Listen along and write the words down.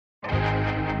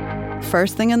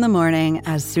First thing in the morning,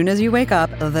 as soon as you wake up,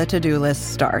 the to-do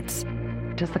list starts.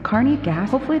 Does the car need gas?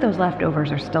 Hopefully those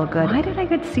leftovers are still good. Why did I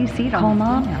get CC'd on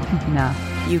Mom? No.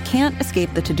 You can't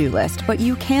escape the to-do list, but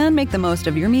you can make the most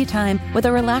of your me time with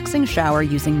a relaxing shower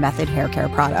using Method Hair Care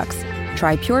products.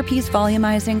 Try Pure Peace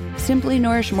Volumizing, Simply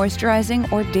Nourish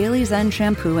Moisturizing, or Daily Zen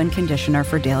Shampoo and Conditioner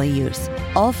for daily use.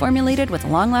 All formulated with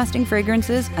long-lasting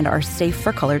fragrances and are safe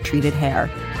for color-treated hair.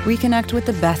 Reconnect with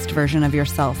the best version of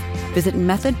yourself. Visit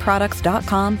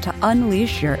methodproducts.com to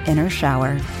unleash your inner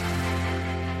shower.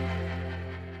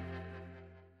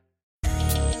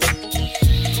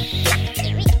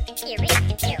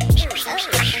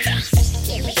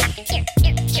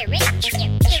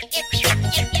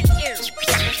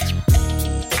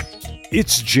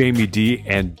 It's Jamie D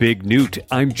and Big Newt.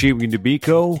 I'm Jamie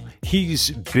Nabico.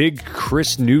 He's Big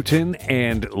Chris Newton,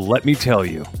 and let me tell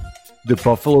you, the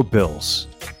Buffalo Bills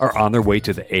are on their way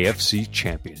to the AFC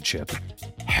Championship.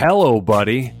 Hello,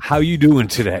 buddy. How you doing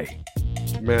today?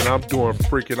 Man, I'm doing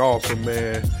freaking awesome,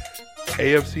 man.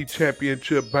 AFC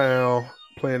Championship bound,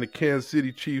 playing the Kansas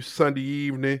City Chiefs Sunday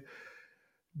evening.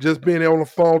 Just being there on the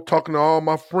phone, talking to all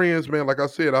my friends, man. Like I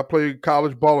said, I played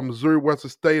college ball in Missouri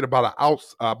Western State, about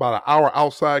an hour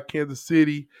outside Kansas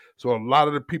City. So a lot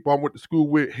of the people I went to school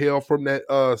with hail from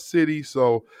that city.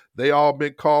 So they all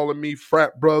been calling me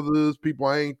frat brothers, people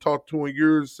I ain't talked to in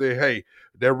years, say, hey,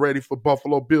 they're ready for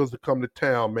Buffalo Bills to come to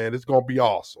town, man. It's going to be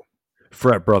awesome.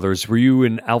 Frat brothers, were you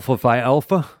in Alpha Phi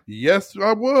Alpha? Yes,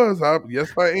 I was.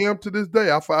 Yes, I am to this day.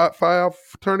 Alpha Phi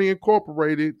Fraternity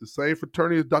Incorporated, the same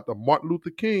fraternity as Dr. Martin Luther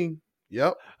King.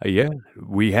 Yep. Yeah,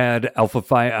 we had Alpha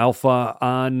Phi Alpha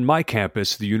on my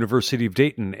campus, the University of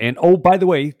Dayton. And oh, by the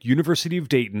way, University of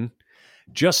Dayton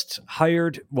just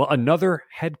hired, another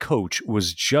head coach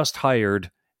was just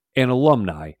hired, an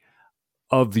alumni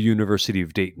of the University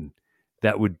of Dayton.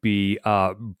 That would be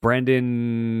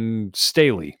Brandon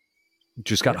Staley.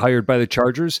 Just got hired by the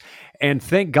Chargers, and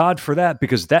thank God for that,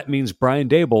 because that means Brian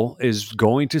Daboll is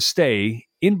going to stay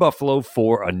in Buffalo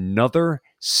for another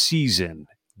season.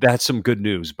 That's some good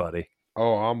news, buddy.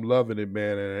 Oh, I'm loving it,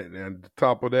 man. And to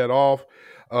top of that off,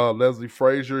 Leslie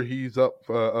Frazier, he's up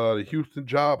for the Houston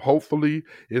job. Hopefully,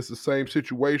 it's the same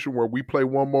situation where we play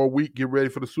one more week, get ready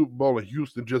for the Super Bowl, and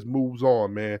Houston just moves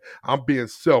on, man. I'm being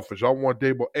selfish. I want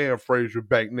Daboll and Frazier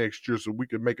back next year so we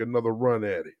can make another run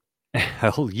at it.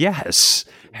 Hell yes.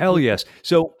 Hell yes.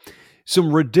 So,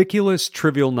 some ridiculous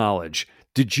trivial knowledge.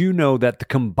 Did you know that the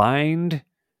combined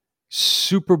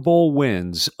Super Bowl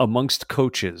wins amongst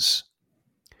coaches,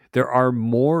 there are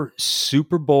more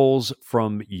Super Bowls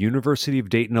from University of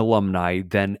Dayton alumni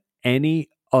than any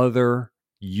other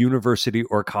university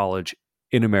or college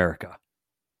in America?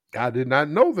 I did not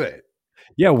know that.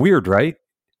 Yeah, weird, right?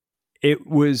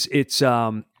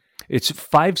 It's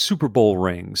 5 Super Bowl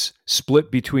rings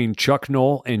split between Chuck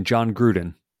Noll and John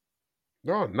Gruden.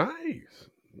 Oh, nice.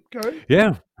 Okay.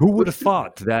 Yeah. Who would have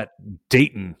thought that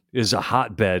Dayton is a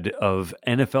hotbed of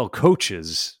NFL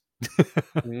coaches?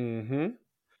 Mm-hmm.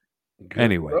 Good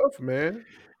anyway, stuff, man.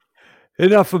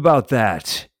 Enough about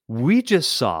that. We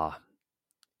just saw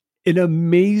an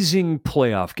amazing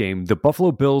playoff game. The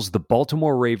Buffalo Bills, the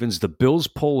Baltimore Ravens, the Bills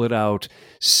pull it out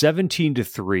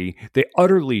 17-3. They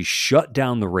utterly shut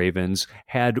down the Ravens,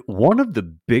 had one of the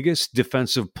biggest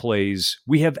defensive plays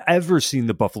we have ever seen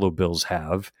the Buffalo Bills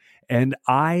have. And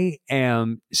I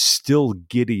am still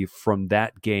giddy from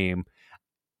that game.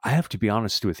 I have to be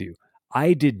honest with you.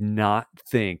 I did not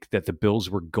think that the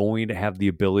Bills were going to have the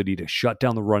ability to shut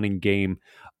down the running game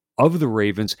of the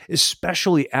Ravens,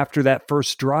 especially after that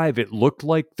first drive. It looked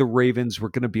like the Ravens were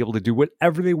going to be able to do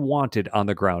whatever they wanted on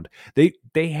the ground. They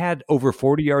had over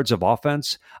 40 yards of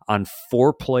offense on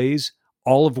 4 plays,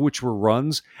 all of which were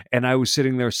runs. And I was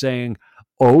sitting there saying,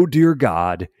 oh, dear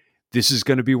God, this is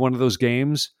going to be one of those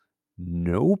games.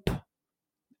 Nope.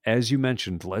 As you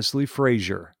mentioned, Leslie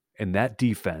Frazier and that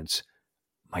defense,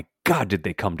 my God, did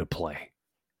they come to play.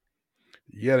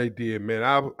 Yeah, they did, man.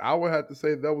 I would have to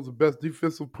say that was the best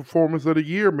defensive performance of the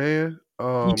year, man.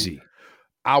 Easy.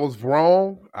 I was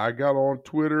wrong. I got on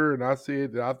Twitter and I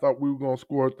said that I thought we were going to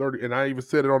score 30, and I even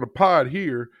said it on the pod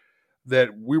here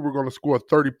that we were going to score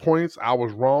 30 points. I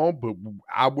was wrong, but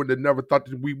I would have never thought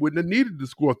that we wouldn't have needed to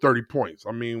score 30 points.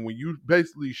 I mean, when you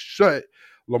basically shut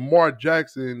Lamar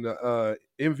Jackson,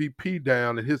 MVP,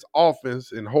 down in his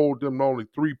offense and hold them to only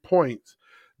 3 points,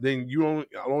 then you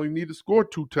only need to score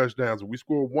 2 touchdowns. We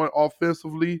scored 1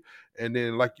 offensively, and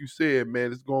then, like you said,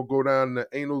 man, it's going to go down in the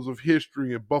annals of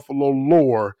history and Buffalo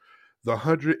lore. The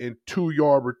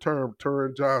 102-yard return,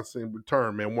 Turin Johnson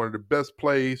return, man, one of the best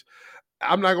plays.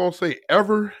 I'm not going to say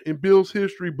ever in Bills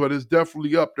history, but it's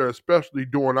definitely up there, especially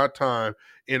during our time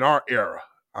in our era.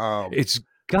 It's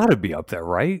got to be up there,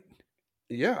 right?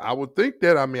 Yeah, I would think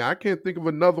that. I mean, I can't think of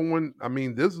another one. I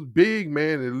mean, this is big,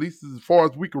 man, at least as far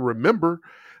as we can remember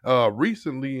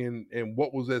recently and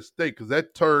what was at stake, because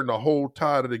that turned the whole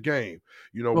tide of the game.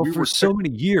 Well, We for were so many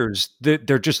years,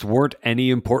 there just weren't any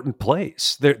important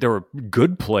plays. There were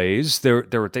good plays. There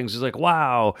were things like,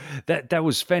 wow, that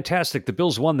was fantastic. The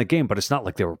Bills won the game, but it's not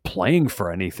like they were playing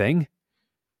for anything.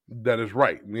 That is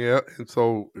right. Yeah. And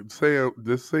so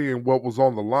saying what was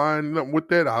on the line with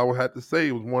that, I would have to say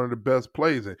it was one of the best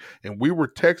plays. And we were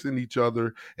texting each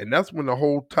other, and that's when the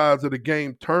whole tides of the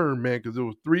game turned, man, because it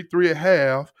was 3-3 at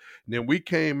half. And then we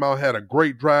came out, had a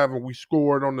great drive, and we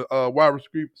scored on the wide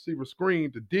receiver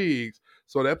screen to Diggs.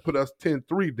 So that put us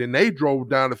 10-3. Then they drove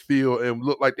down the field and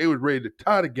looked like they was ready to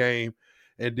tie the game.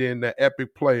 And then the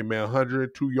epic play, man,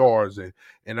 102 yards.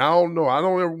 And I don't know. I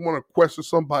don't ever want to question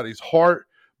somebody's heart.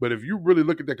 But if you really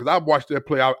look at that, because I've watched that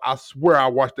play, I swear I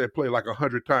watched that play like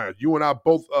 100 times. You and I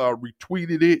both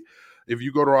retweeted it. If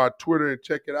you go to our Twitter and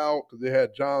check it out, because it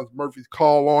had John Murphy's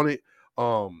call on it,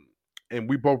 and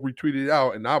we both retweeted it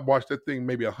out, and I watched that thing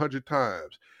maybe 100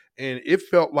 times. And it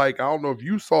felt like, I don't know if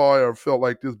you saw it or felt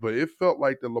like this, but it felt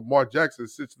like that Lamar Jackson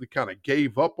essentially kind of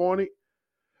gave up on it,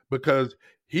 because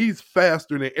he's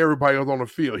faster than everybody else on the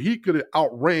field. He could have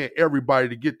outran everybody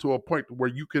to get to a point where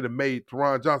you could have made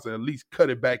Teron Johnson at least cut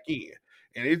it back in.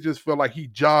 And it just felt like he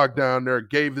jogged down there,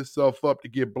 gave himself up to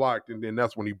get blocked, and then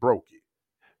that's when he broke it.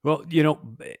 Well,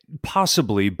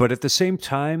 possibly, but at the same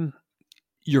time,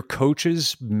 your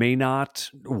coaches may not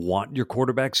want your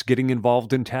quarterbacks getting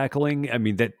involved in tackling. I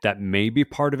mean, that may be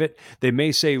part of it. They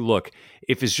may say, look,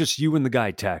 if it's just you and the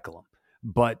guy, tackle him.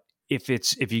 But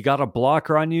if you got a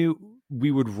blocker on you, we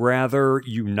would rather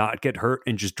you not get hurt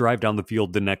and just drive down the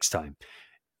field the next time.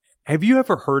 Have you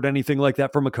ever heard anything like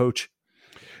that from a coach?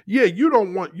 Yeah, you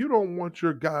don't want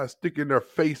your guys sticking their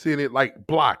face in it like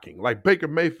blocking. Like Baker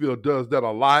Mayfield does that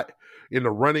a lot in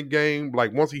the running game.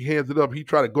 Like once he hands it up, he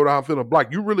try to go downfield and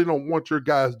block. You really don't want your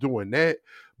guys doing that.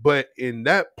 But in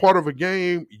that part of a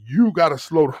game, you got to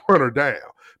slow the runner down,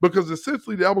 because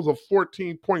essentially that was a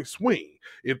 14-point swing.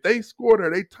 If they scored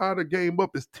or they tie the game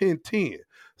up, it's 10-10.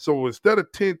 So instead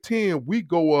of 10-10, we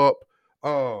go up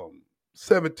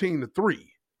 17-3.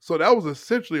 So that was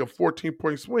essentially a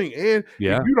 14-point swing. And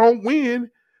if you don't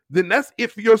win, then that's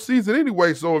it for your season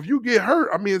anyway. So if you get hurt,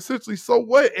 I mean, essentially, so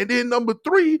what? And then number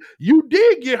 3, you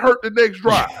did get hurt the next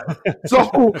drive.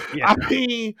 So I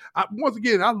mean, once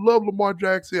again, I love Lamar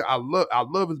Jackson. I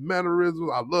love his mannerisms.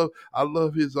 I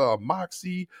love his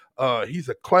moxie. He's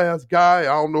a class guy. I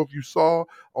don't know if you saw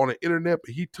on the internet,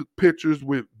 but he took pictures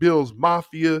with Bill's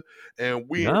Mafia, and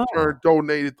we in turn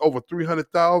donated over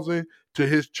 $300,000 to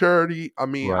his charity. I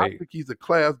mean, I think he's a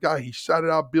class guy. He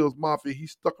shouted out Bill's Mafia. He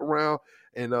stuck around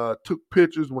and took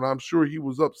pictures when I'm sure he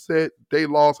was upset. They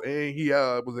lost, and he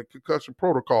was in concussion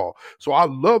protocol. So I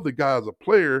love the guy as a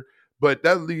player. But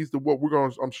that leads to what we're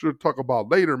going to, I'm sure, talk about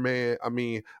later, man. I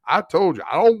mean, I told you,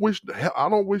 I don't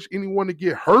wish anyone to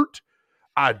get hurt.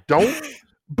 I don't,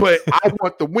 but I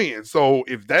want the win. So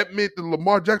if that meant that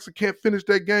Lamar Jackson can't finish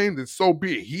that game, then so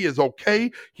be it. He is okay.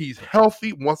 He's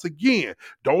healthy. Once again,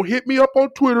 don't hit me up on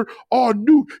Twitter. Oh,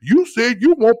 Newt, you said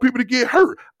you want people to get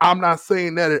hurt. I'm not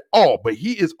saying that at all, but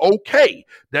he is okay.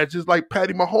 That's just like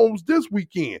Patty Mahomes this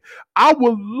weekend. I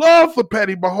would love for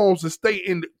Patty Mahomes to stay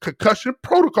in concussion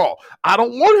protocol. I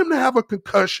don't want him to have a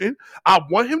concussion. I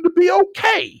want him to be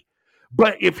okay.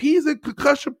 But if he's in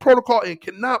concussion protocol and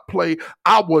cannot play,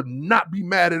 I would not be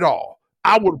mad at all.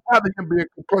 I would rather him be in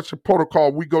concussion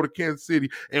protocol. We go to Kansas City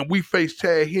and we face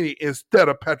Chad Henne instead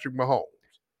of Patrick Mahomes.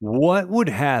 What would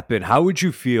happen? How would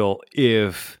you feel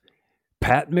if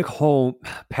Patrick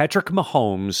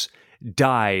Mahomes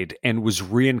died and was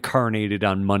reincarnated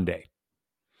on Monday?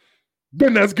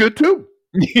 Then that's good too.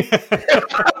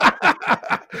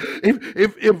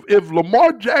 If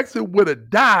Lamar Jackson would have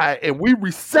died and we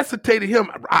resuscitated him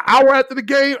an hour after the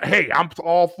game, hey, I'm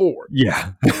all for it.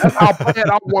 Yeah. That's how bad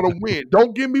I want to win.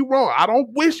 Don't get me wrong. I don't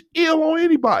wish ill on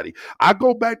anybody. I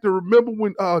go back to remember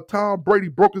when Tom Brady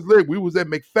broke his leg. We was at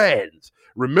McFadden's.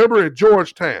 Remember, in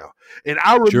Georgetown. And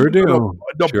I remember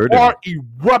the bar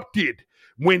erupted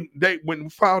when we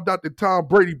found out that Tom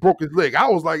Brady broke his leg. I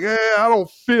was like, I don't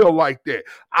feel like that.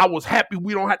 I was happy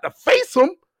we don't have to face him,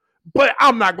 but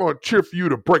I'm not going to cheer for you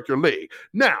to break your leg.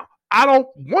 Now, I don't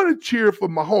want to cheer for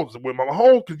Mahomes. With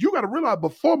Mahomes, because you got to realize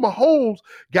before Mahomes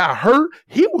got hurt,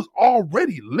 he was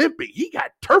already limping. He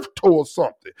got turf toe or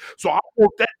something. So I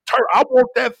want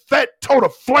that fat toe to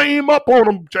flame up on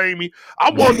him, Jamie.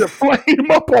 I want to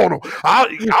flame up on him.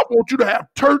 I want you to have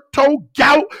turf toe,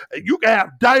 gout, and you can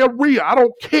have diarrhea. I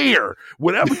don't care.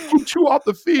 Whatever keeps you off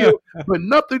the field, but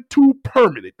nothing too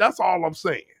permanent. That's all I'm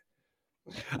saying.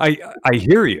 I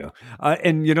hear you.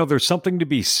 And, there's something to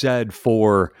be said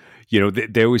for,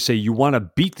 they always say you want to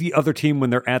beat the other team when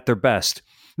they're at their best.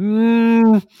 I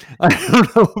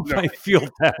don't know if I feel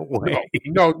that way.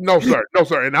 No, sir. No,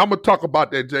 sir. And I'm going to talk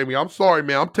about that, Jamie. I'm sorry,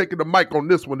 man. I'm taking the mic on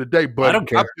this one today, but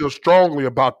I feel strongly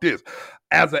about this.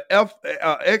 As an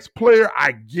ex-player,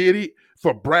 I get it.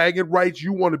 For bragging rights,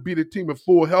 you want to beat a team in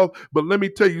full health. But let me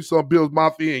tell you something, Bills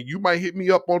Mafia, and you might hit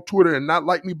me up on Twitter and not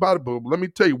like me about it, but let me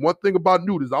tell you one thing about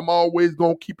Newt is I'm always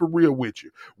going to keep it real with you.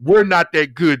 We're not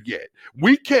that good yet.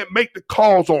 We can't make the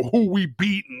calls on who we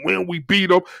beat and when we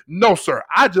beat them. No, sir.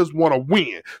 I just want to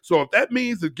win. So if that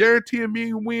means it's guaranteeing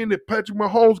me a win, if Patrick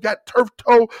Mahomes got turf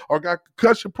toe or got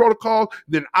concussion protocols,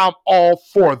 then I'm all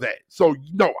for that. So,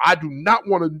 no, I do not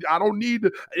want to, I don't need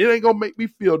to, it ain't going to make me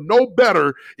feel no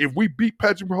better if we beat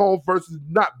Patrick Mahomes versus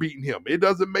not beating him. It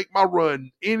doesn't make my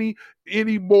run any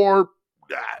more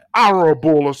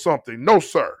honorable or something. No,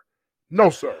 sir. No,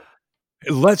 sir.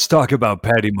 Let's talk about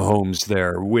Patty Mahomes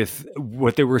there. With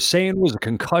what they were saying was a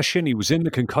concussion. He was in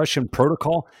the concussion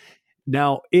protocol.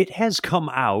 Now, it has come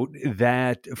out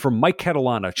that from Mike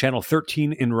Catalana, Channel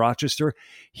 13 in Rochester,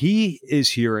 he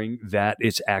is hearing that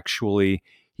it's actually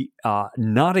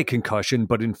not a concussion,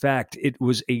 but in fact, it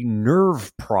was a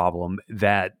nerve problem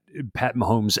that Pat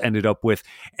Mahomes ended up with.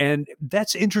 And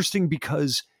that's interesting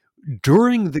because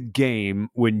during the game,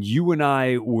 when you and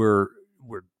I were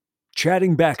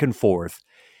chatting back and forth,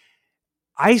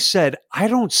 I said, I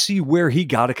don't see where he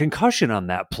got a concussion on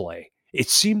that play. It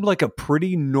seemed like a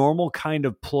pretty normal kind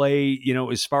of play,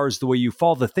 as far as the way you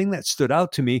fall. The thing that stood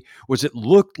out to me was it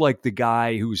looked like the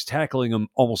guy who was tackling him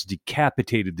almost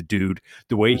decapitated the dude,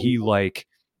 the way he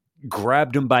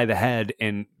grabbed him by the head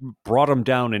and brought him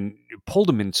down and pulled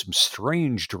him in some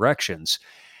strange directions.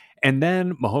 And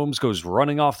then Mahomes goes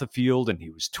running off the field and he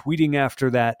was tweeting after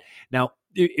that. Now,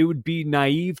 it would be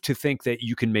naive to think that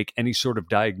you can make any sort of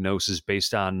diagnosis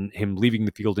based on him leaving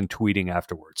the field and tweeting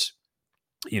afterwards.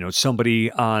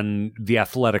 Somebody on The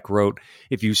Athletic wrote,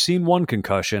 if you've seen one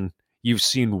concussion, you've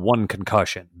seen one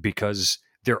concussion, because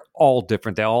they're all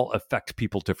different. They all affect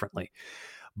people differently.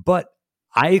 But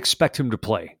I expect him to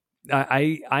play.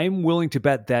 I'm willing to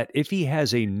bet that if he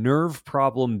has a nerve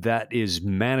problem that is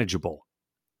manageable,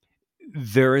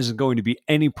 there isn't going to be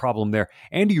any problem there.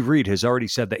 Andy Reid has already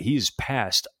said that he's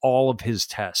passed all of his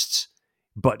tests,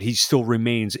 but he still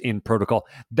remains in protocol.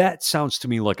 That sounds to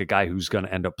me like a guy who's going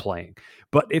to end up playing.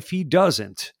 But if he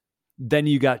doesn't, then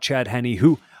you got Chad Henne,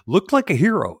 who looked like a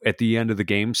hero at the end of the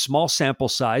game. Small sample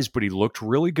size, but he looked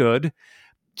really good.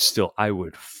 Still, I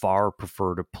would far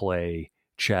prefer to play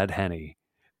Chad Henne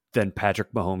than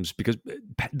Patrick Mahomes, because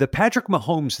the Patrick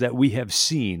Mahomes that we have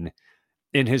seen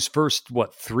in his first,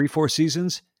 3-4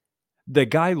 seasons, the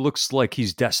guy looks like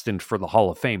he's destined for the Hall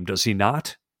of Fame, does he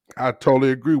not? I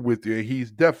totally agree with you.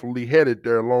 He's definitely headed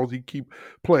there as long as he keep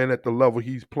playing at the level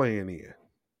he's playing in.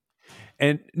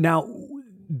 And now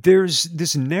there's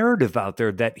this narrative out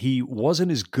there that he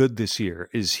wasn't as good this year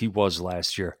as he was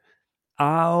last year.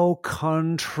 Au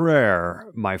contraire,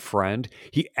 my friend.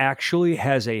 He actually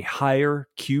has a higher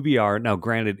QBR. Now,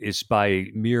 granted, it's by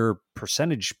mere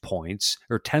percentage points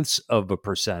or tenths of a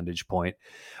percentage point,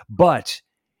 but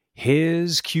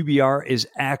his QBR is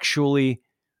actually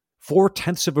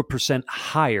 0.4%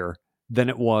 higher than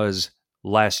it was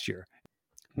last year.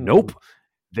 Nope.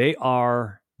 They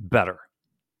are better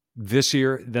this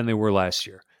year than they were last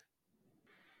year.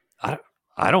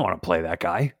 I don't want to play that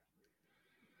guy.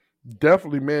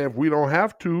 Definitely, man. If we don't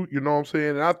have to, you know what I'm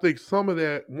saying? And I think some of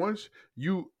that, once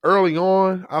you early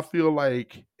on, I feel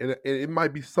like it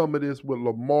might be some of this with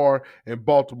Lamar and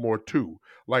Baltimore too.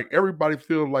 Like everybody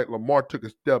feels like Lamar took a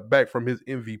step back from his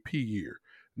MVP year.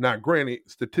 Now, granted,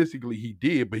 statistically he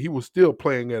did, but he was still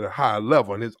playing at a high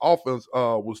level, and his offense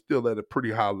was still at a pretty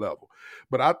high level.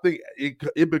 But I think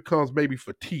it becomes maybe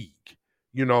fatigue.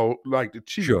 Like the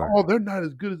Chiefs, sure. They're not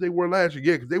as good as they were last year.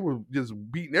 Yeah, because they were just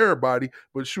beating everybody.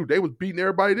 But shoot, they was beating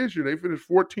everybody this year. They finished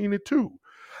 14-2.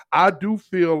 I do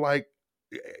feel like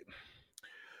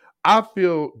I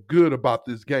feel good about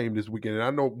this game this weekend. And I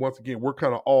know, once again, we're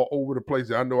kind of all over the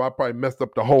place. I know I probably messed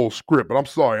up the whole script, but I'm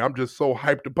sorry. I'm just so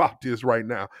hyped about this right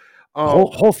now.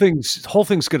 Whole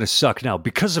thing's gonna suck now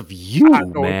because of you, I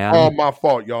know man. it's all my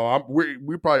fault, y'all.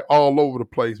 We're probably all over the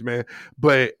place, man.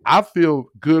 But I feel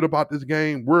good about this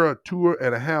game. We're a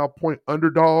 2.5-point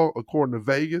underdog according to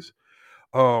Vegas.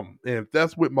 And if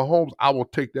that's with Mahomes, I will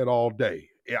take that all day.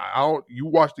 You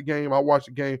watch the game, I watch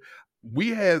the game. We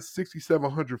had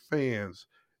 6,700 fans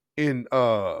in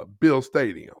Bill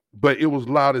Stadium, but it was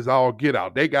loud as all get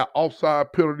out. They got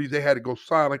offside penalties. They had to go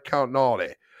silent count and all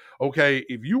that. Okay,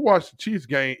 if you watch the Chiefs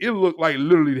game, it looked like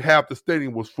literally half the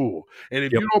stadium was full. And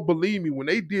if you don't believe me, when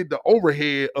they did the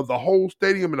overhead of the whole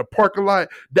stadium in the parking lot,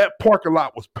 that parking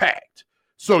lot was packed.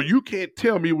 So you can't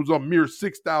tell me it was a mere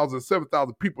 6,000,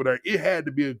 7,000 people there. It had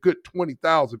to be a good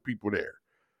 20,000 people there.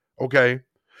 Okay.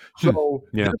 So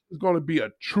this is going to be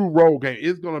a true road game.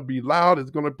 It's going to be loud.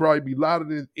 It's going to probably be louder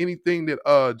than anything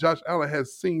that Josh Allen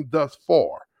has seen thus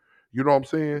far. You know what I'm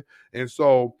saying? And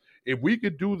so if we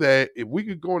could do that, if we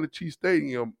could go into Chiefs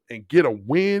Stadium and get a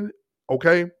win,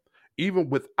 okay, even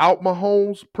without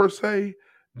Mahomes per se,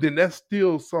 then that's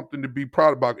still something to be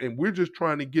proud about. And we're just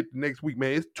trying to get the next week,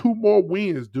 man. It's 2 more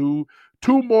wins, dude.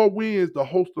 2 more wins to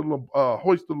hoist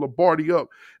the Lombardi up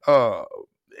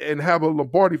and have a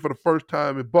Lombardi for the first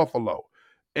time in Buffalo.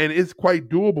 And it's quite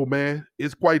doable, man.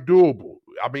 It's quite doable.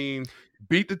 I mean,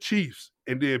 beat the Chiefs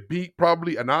and then beat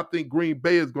probably, and I think Green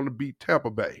Bay is going to beat Tampa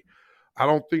Bay. I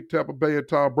don't think Tampa Bay and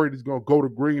Tom Brady's going to go to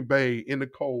Green Bay in the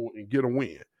cold and get a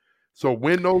win. So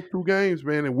win those 2 games,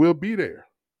 man, and we'll be there.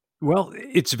 Well,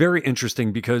 it's very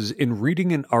interesting because in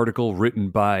reading an article written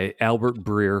by Albert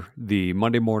Breer, the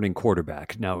Monday Morning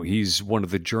Quarterback, now he's one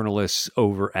of the journalists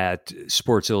over at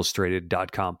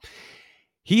SportsIllustrated.com,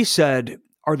 he said,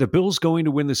 are the Bills going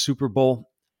to win the Super Bowl?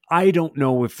 I don't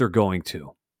know if they're going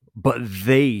to, but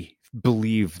they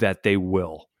believe that they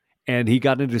will. And he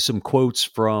got into some quotes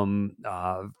from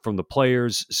the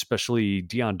players, especially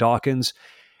Deion Dawkins.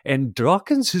 And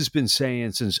Dawkins has been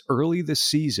saying since early this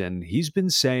season, he's been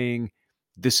saying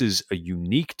this is a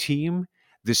unique team.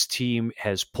 This team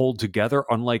has pulled together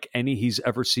unlike any he's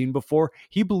ever seen before.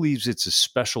 He believes it's a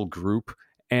special group.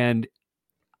 And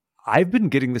I've been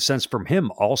getting the sense from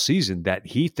him all season that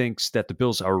he thinks that the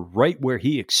Bills are right where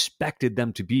he expected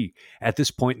them to be at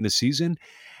this point in the season.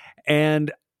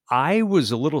 And I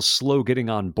was a little slow getting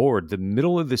on board. The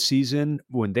middle of the season,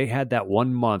 when they had that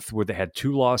 1 month where they had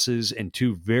 2 losses and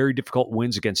 2 very difficult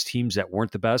wins against teams that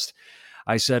weren't the best,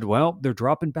 I said, well, they're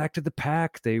dropping back to the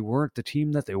pack. They weren't the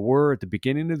team that they were at the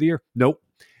beginning of the year. Nope.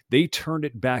 They turned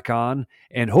it back on,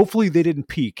 and hopefully they didn't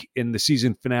peak in the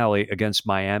season finale against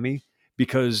Miami,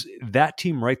 because that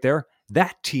team right there,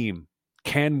 that team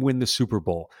can win the Super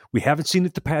Bowl. We haven't seen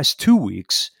it the past 2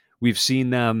 weeks. We've seen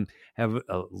them have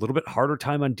a little bit harder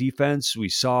time on defense. We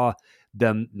saw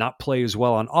them not play as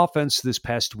well on offense this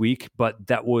past week, but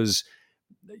that was,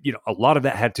 a lot of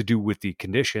that had to do with the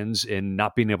conditions and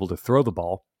not being able to throw the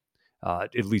ball,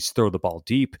 at least throw the ball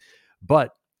deep.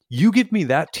 But you give me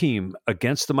that team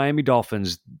against the Miami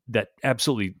Dolphins that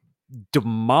absolutely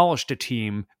demolished a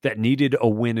team that needed a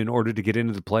win in order to get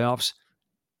into the playoffs.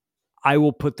 I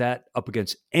will put that up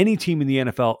against any team in the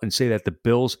NFL and say that the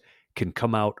Bills can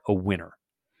come out a winner.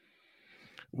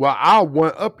 Well, I'll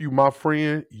one up you, my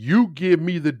friend. You give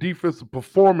me the defensive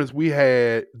performance we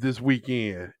had this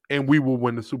weekend, and we will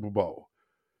win the Super Bowl.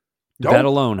 That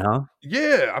alone, huh?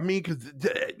 Yeah, I mean, because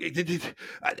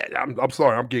I'm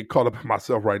sorry, I'm getting caught up in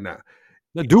myself right now.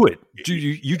 No, do it.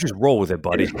 You just roll with it,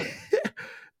 buddy.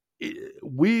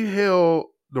 We held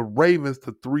the Ravens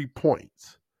to 3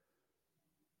 points.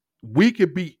 We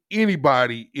could beat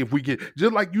anybody if we get,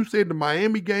 just like you said, the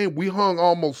Miami game, we hung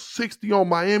almost 60 on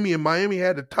Miami, and Miami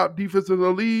had the top defense in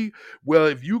the league. Well,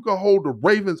 if you could hold the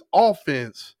Ravens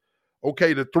offense,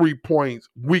 to 3 points,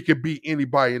 we could beat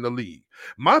anybody in the league.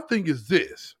 My thing is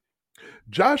this.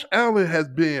 Josh Allen has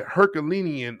been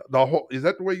Herculean is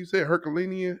that the way you say it?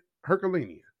 Herculean?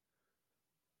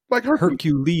 Like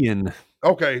Herculean.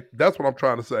 Okay, that's what I'm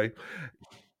trying to say.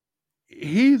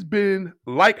 He's been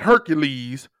like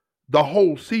Hercules the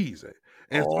whole season.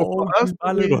 And so for us,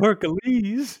 my little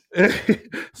Hercules.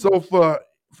 So for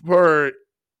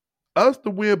us to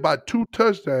win by 2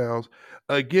 touchdowns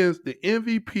against the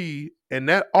MVP and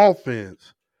that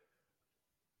offense,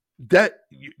 that's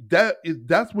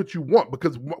what you want.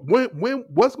 Because when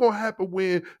what's going to happen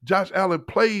when Josh Allen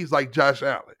plays like Josh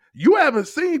Allen? You haven't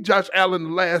seen Josh Allen the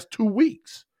last 2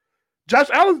 weeks. Josh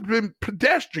Allen's been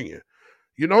pedestrian.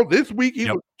 This week he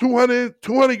was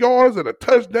 200 yards and a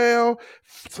touchdown.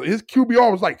 So his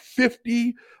QBR was like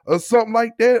 50 or something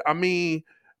like that. I mean,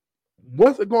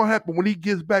 what's it going to happen when he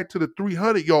gets back to the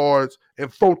 300 yards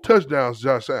and 4 touchdowns,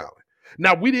 Josh Allen?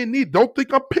 Now, we didn't need, don't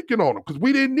think I'm picking on him, because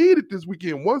we didn't need it this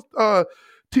weekend. Once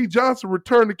T. Johnson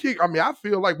returned the kick, I mean, I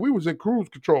feel like we was in cruise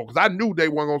control because I knew they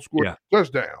weren't going to score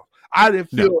touchdowns. I didn't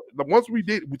feel once we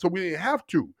did, so we didn't have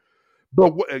to.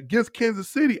 But against Kansas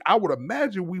City, I would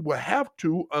imagine we would have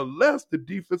to unless the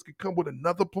defense could come with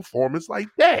another performance like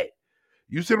that.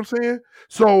 You see what I'm saying?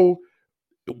 So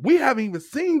we haven't even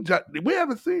seen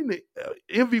the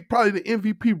MVP, probably the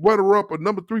MVP runner-up or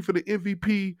number 3 for the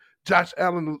MVP, Josh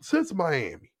Allen, since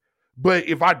Miami. But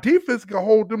if our defense can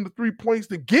hold them to 3 points,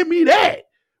 then give me that.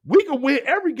 We can win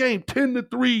every game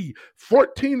 10-3,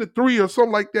 14-3, or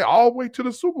something like that, all the way to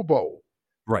the Super Bowl.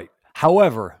 Right.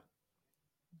 However,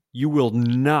 you will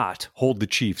not hold the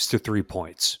Chiefs to 3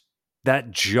 points.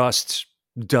 That just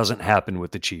doesn't happen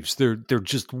with the Chiefs. They're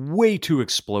just way too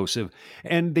explosive,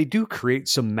 and they do create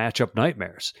some matchup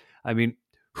nightmares. I mean,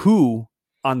 who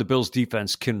on the Bills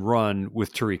defense can run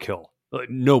with Tyreek Hill?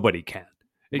 Nobody can.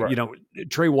 Right. You know,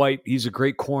 Trey White, he's a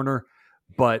great corner,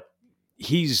 but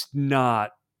he's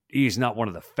not one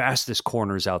of the fastest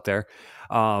corners out there.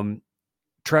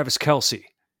 Travis Kelce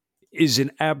is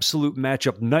an absolute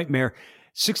matchup nightmare.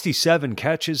 67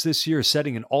 catches this year,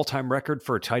 setting an all-time record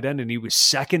for a tight end, and he was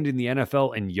second in the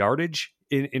NFL in yardage,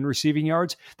 in receiving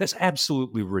yards. That's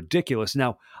absolutely ridiculous.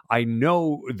 Now, I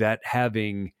know that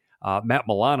having Matt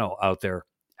Milano out there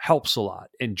helps a lot,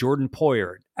 and Jordan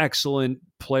Poyer, excellent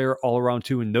player all around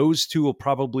too, and those two will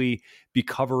probably be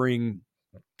covering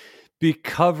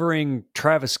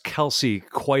Travis Kelce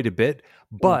quite a bit,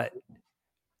 but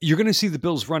you're going to see the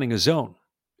Bills running a zone.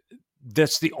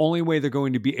 That's the only way they're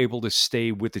going to be able to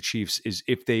stay with the Chiefs is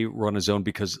if they run a zone,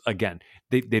 because again,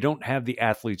 they don't have the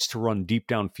athletes to run deep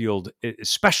downfield,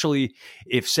 especially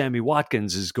if Sammy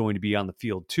Watkins is going to be on the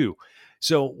field too.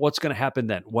 So what's going to happen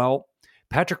then? Well,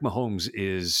 Patrick Mahomes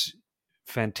is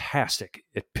fantastic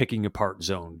at picking apart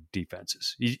zone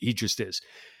defenses. He just is.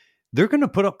 They're going to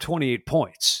put up 28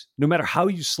 points, no matter how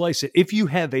you slice it. If you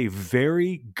have a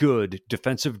very good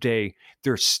defensive day,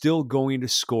 they're still going to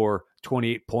score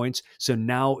 28 points. So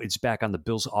now it's back on the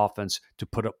Bills offense to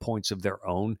put up points of their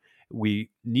own.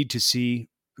 We need to see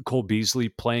Cole Beasley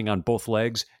playing on both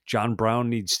legs. John Brown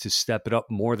needs to step it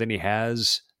up more than he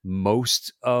has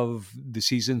most of the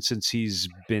season since he's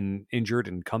been injured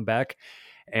and come back.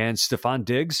 And Stephon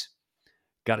Diggs,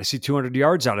 got to see 200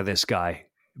 yards out of this guy.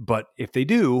 But if they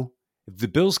do, if the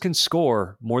Bills can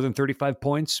score more than 35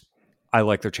 points, I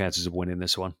like their chances of winning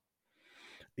this one.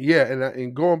 Yeah,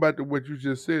 and going back to what you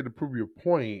just said to prove your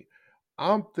point,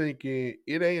 I'm thinking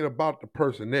it ain't about the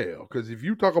personnel. Because if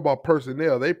you talk about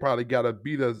personnel, they probably got to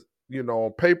beat us,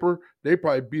 on paper. They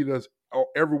probably beat us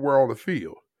everywhere on the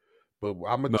field. But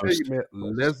I'm going to tell you, man,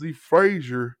 Leslie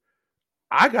Frazier,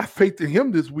 I got faith in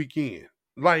him this weekend.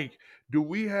 Like, do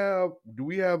we have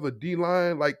a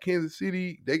D-line like Kansas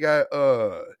City? They got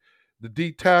the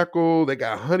D tackle. They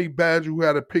got Honey Badger who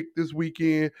had a pick this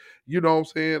weekend. You know what I'm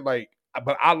saying? Like,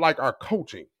 but I like our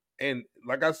coaching. And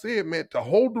like I said, man, to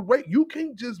hold the rate, you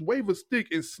can't just wave a stick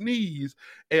and sneeze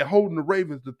at holding the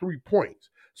Ravens to 3 points.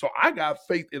 So I got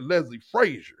faith in Leslie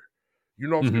Frazier. You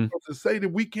know what I'm saying? To say that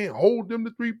we can't hold them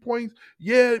to 3 points,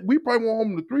 yeah, we probably won't hold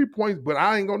them to 3 points, but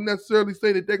I ain't going to necessarily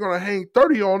say that they're going to hang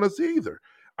 30 on us either.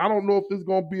 I don't know if it's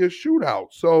going to be a shootout.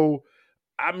 So,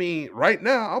 I mean, right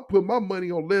now, I'm putting my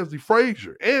money on Leslie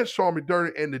Frazier and Sean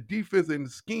McDermott and the defense and the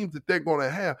schemes that they're going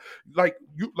to have. Like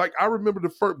I remember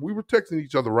we were texting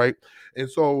each other, right? And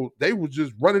so they was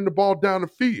just running the ball down the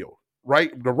field,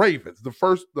 right? The Ravens, the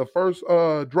first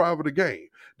drive of the game.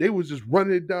 They was just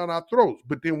running it down our throats.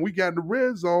 But then we got in the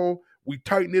red zone, we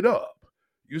tightened it up.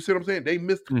 You see what I'm saying? They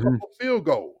missed a couple of field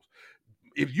goals.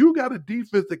 If you got a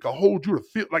defense that can hold you to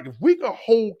field, like if we can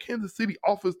hold Kansas City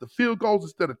offense to field goals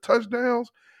instead of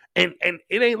touchdowns, and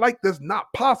it ain't like that's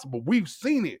not possible. We've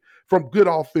seen it from good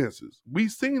offenses. We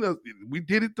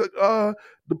did it to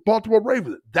the Baltimore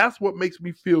Ravens. That's what makes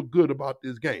me feel good about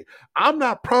this game. I'm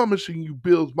not promising you,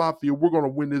 Bills Mafia, we're going to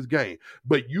win this game,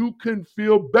 but you can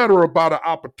feel better about an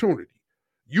opportunity.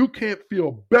 You can't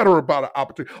feel better about an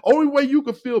opportunity. Only way you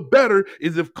can feel better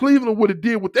is if Cleveland would have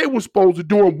did what they were supposed to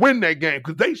do and win that game,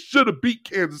 because they should have beat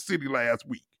Kansas City last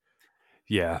week.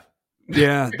 Yeah.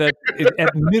 That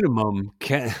at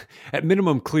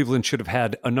minimum, Cleveland should have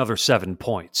had another 7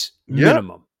 points.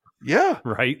 Minimum. Yeah.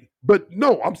 Right. But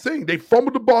no, I'm saying they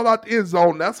fumbled the ball out the end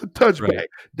zone. That's a touchback. Right.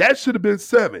 That should have been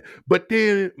 7. But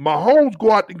then Mahomes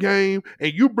go out the game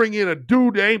and you bring in a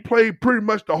dude that ain't played pretty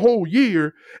much the whole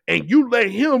year and you let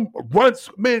him run.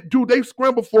 Man, dude, they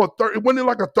scrambled for a third. It went in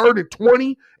like a 3rd and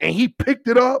 20 and he picked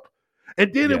it up.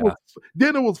 And then it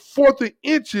was 4th and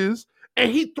inches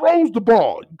and he throws the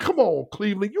ball. Come on,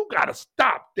 Cleveland. You got to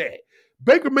stop that.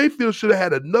 Baker Mayfield should have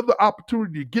had another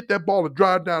opportunity to get that ball and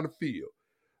drive down the field.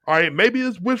 All right, maybe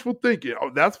it's wishful thinking. Oh,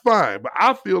 that's fine. But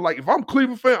I feel like if I'm a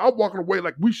Cleveland fan, I'm walking away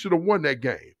like we should have won that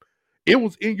game. It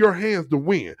was in your hands to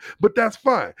win, but that's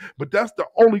fine. But that's the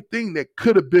only thing that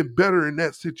could have been better in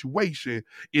that situation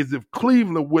is if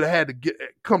Cleveland would have had to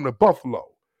come to Buffalo.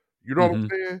 You know what I'm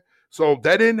saying? So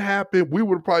that didn't happen. We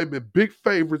would have probably been big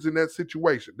favorites in that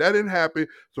situation. That didn't happen.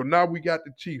 So now we got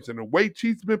the Chiefs. And the way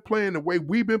Chiefs been playing, the way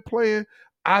we've been playing,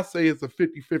 I say it's a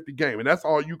 50-50 game. And that's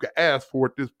all you can ask for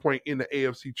at this point in the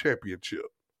AFC Championship.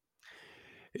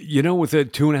 You know, with a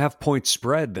 2.5 point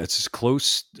spread, that's as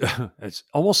close, it's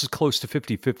almost as close to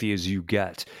 50-50 as you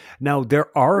get. Now,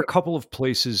 there are a couple of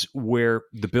places where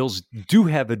the Bills do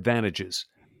have advantages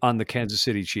on the Kansas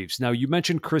City Chiefs. Now, you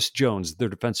mentioned Chris Jones, their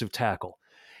defensive tackle.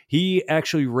 He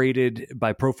actually rated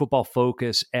by Pro Football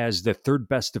Focus as the third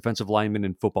best defensive lineman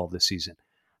in football this season.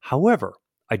 However,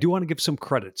 I do want to give some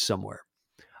credit somewhere.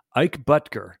 Ike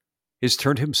Butker has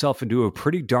turned himself into a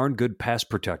pretty darn good pass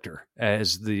protector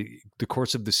as the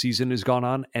course of the season has gone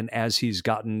on and as he's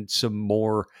gotten some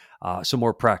more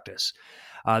practice.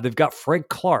 They've got Frank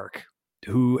Clark,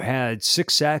 who had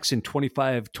 6 sacks and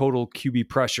 25 total QB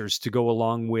pressures to go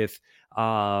along with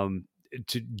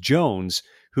to Jones,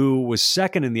 who was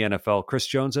second in the NFL. Chris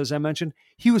Jones, as I mentioned,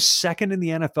 he was second in the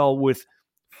NFL with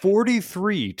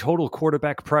 43 total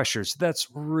quarterback pressures. That's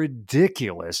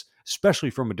ridiculous, especially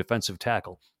from a defensive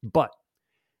tackle. But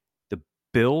the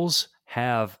Bills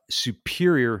have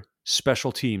superior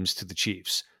special teams to the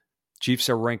Chiefs. Chiefs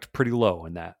are ranked pretty low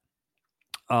in that.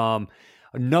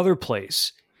 Another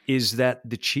place is that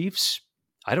the Chiefs,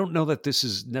 I don't know that this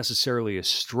is necessarily a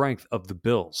strength of the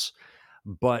Bills,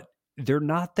 but they're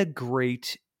not that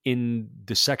great in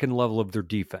the second level of their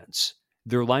defense.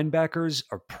 Their linebackers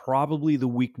are probably the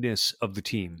weakness of the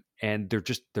team, and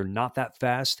they're not that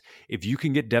fast. If you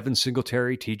can get Devin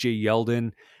Singletary, TJ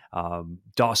Yeldon,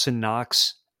 Dawson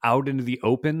Knox out into the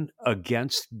open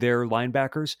against their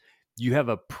linebackers, you have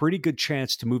a pretty good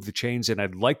chance to move the chains. And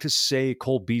I'd like to say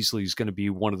Cole Beasley is going to be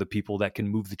one of the people that can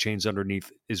move the chains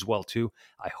underneath as well, too.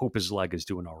 I hope his leg is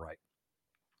doing all right.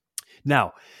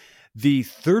 Now, the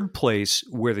third place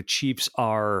where the Chiefs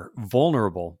are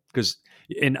vulnerable,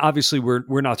 and obviously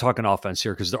we're not talking offense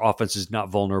here because their offense is not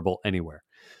vulnerable anywhere.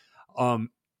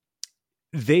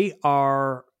 They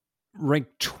are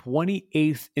ranked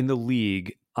 28th in the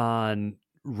league on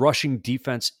rushing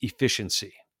defense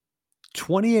efficiency.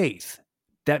 28th.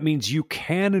 That means you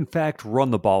can, in fact,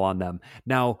 run the ball on them.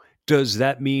 Now, does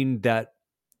that mean that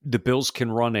the Bills can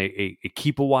run a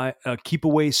keep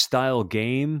away style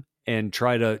game and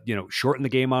try to, shorten the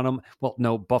game on them? Well,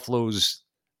 no, Buffalo's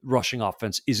rushing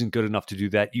offense isn't good enough to do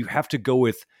that. You have to go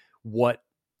with what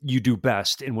you do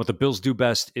best. And what the Bills do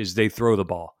best is they throw the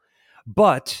ball.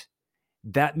 But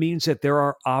that means that there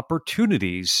are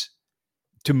opportunities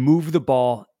to move the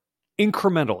ball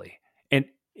incrementally. And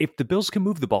if the Bills can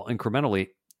move the ball incrementally,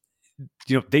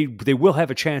 they will have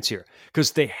a chance here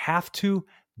because they have to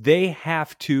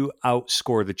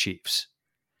outscore the Chiefs.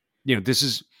 This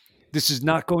is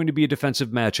not going to be a defensive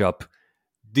matchup.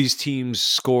 These teams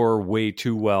score way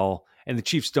too well, and the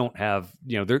Chiefs don't have,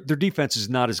 their defense is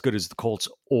not as good as the Colts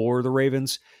or the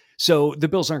Ravens. So the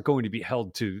Bills aren't going to be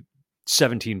held to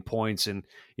 17 points. And,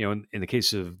 in the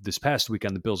case of this past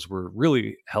weekend, the Bills were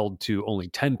really held to only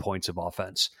 10 points of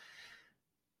offense.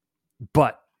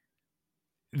 But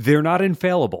they're not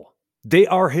infallible. They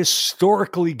are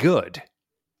historically good.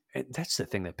 And that's the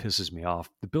thing that pisses me off.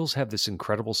 The Bills have this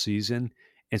incredible season,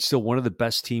 and still one of the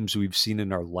best teams we've seen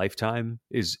in our lifetime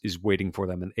is waiting for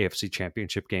them in the AFC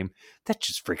Championship game. That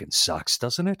just freaking sucks,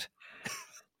 doesn't it?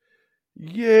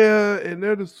 Yeah, and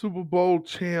they're the Super Bowl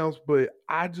champs, but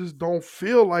I just don't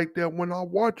feel like that when I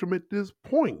watch them at this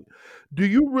point. Do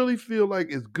you really feel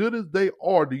like as good as they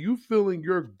are, do you feel in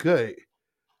your gut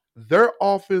their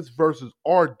offense versus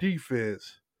our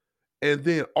defense and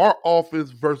then our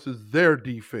offense versus their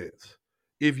defense?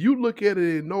 If you look at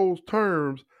it in those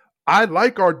terms, I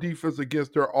like our defense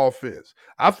against their offense.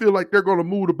 I feel like they're going to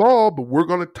move the ball, but we're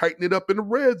going to tighten it up in the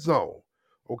red zone.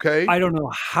 Okay? I don't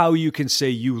know how you can say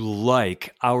you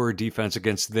like our defense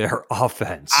against their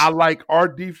offense. I like our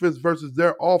defense versus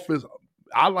their offense.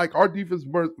 I like our defense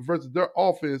versus their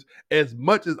offense as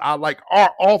much as I like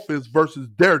our offense versus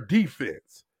their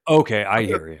defense. Okay, I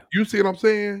hear you. You see what I'm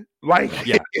saying? Like,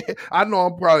 yeah. I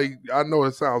know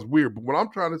it sounds weird, but what I'm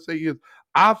trying to say is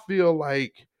I feel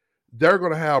like they're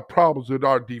going to have problems with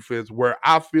our defense where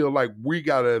I feel like we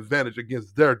got an advantage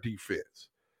against their defense.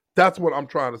 That's what I'm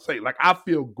trying to say. Like, I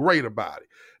feel great about it.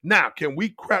 Now, can we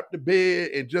crap the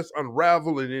bed and just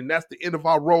unravel it, and that's the end of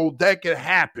our road? That can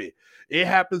happen. It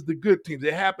happens to good teams.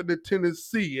 It happened to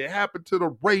Tennessee. It happened to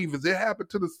the Ravens. It happened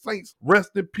to the Saints.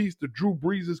 Rest in peace to Drew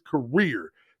Brees'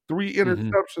 career. 3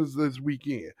 interceptions this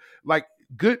weekend. Like,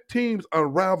 good teams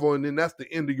unravel, and then that's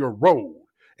the end of your road.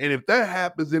 And if that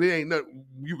happens, then it ain't nothing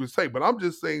you can say. But I'm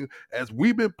just saying, as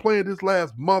we've been playing this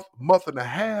last month and a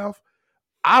half,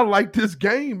 I like this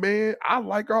game, man. I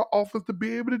like our offense to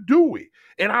be able to do it.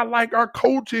 And I like our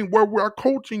coaching, where our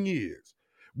coaching is.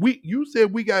 You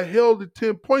said we got held at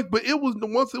 10 points, but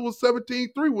once it was 17-3,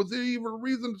 was there even a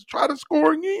reason to try to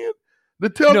score again?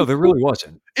 No, there really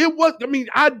wasn't. It was,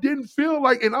 I didn't feel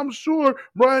like, and I'm sure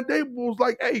Brian Dable was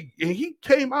like, hey, and he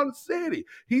came out and said it.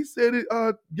 He said it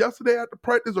yesterday after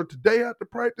practice or today after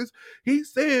practice. He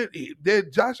said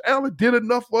that Josh Allen did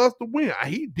enough for us to win.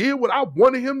 He did what I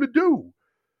wanted him to do.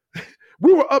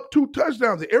 We were up 2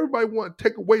 touchdowns, and everybody wanted to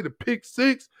take away the pick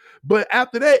 6. But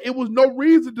after that, it was no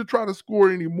reason to try to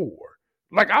score anymore.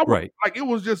 Like, it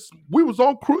was just, we was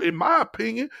on cruise. In my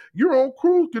opinion, you're on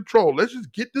cruise control. Let's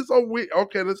just get this over with.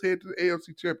 Okay, let's head to the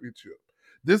AFC Championship.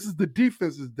 This is the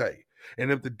defense's day.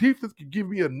 And if the defense can give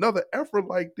me another effort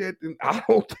like that, then I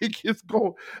don't think it's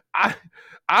going. I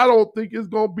don't think it's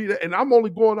going to be that. And I'm only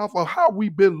going off of how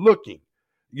we've been looking.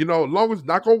 As long as,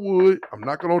 knock on wood, I'm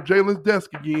knocking on Jalen's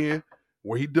desk again,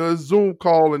 where he does Zoom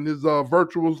call and his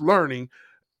virtual learning.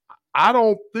 I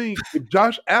don't think if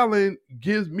Josh Allen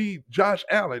gives me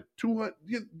 200,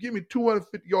 give me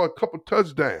 250 yards, a couple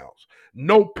touchdowns,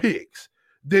 no picks,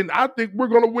 then I think we're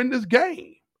going to win this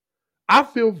game. I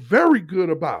feel very good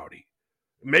about it.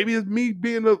 Maybe it's me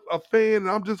being a fan and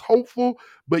I'm just hopeful,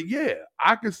 but yeah,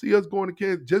 I can see us going to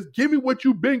Kansas. Just give me what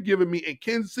you've been giving me, and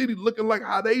Kansas City looking like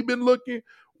how they've been looking,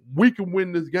 we can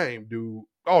win this game, dude.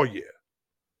 Oh, yeah.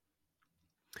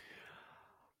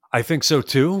 I think so,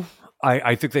 too.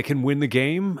 I think they can win the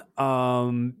game.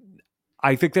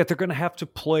 I think that they're going to have to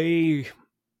play.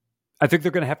 I think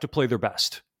they're going to have to play their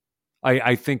best.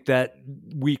 I think that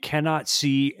we cannot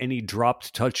see any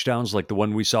dropped touchdowns like the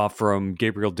one we saw from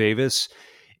Gabriel Davis.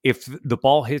 If the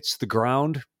ball hits the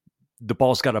ground, the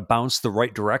ball's got to bounce the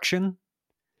right direction.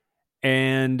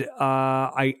 And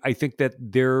I think that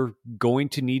they're going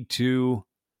to need to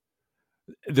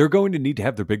have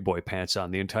their big boy pants on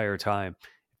the entire time.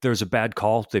 If there's a bad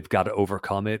call, they've got to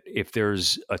overcome it. If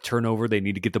there's a turnover, they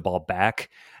need to get the ball back.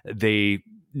 They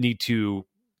need to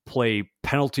play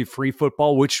penalty-free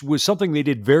football, which was something they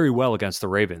did very well against the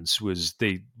Ravens. Was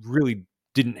they really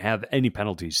didn't have any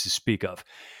penalties to speak of.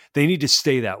 They need to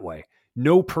stay that way.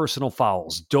 No personal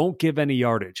fouls. Don't give any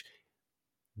yardage.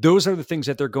 Those are the things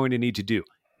that they're going to need to do.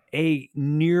 A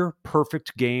near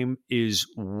perfect game is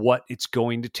what it's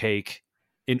going to take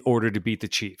in order to beat the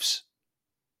Chiefs.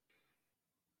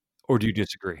 Or do you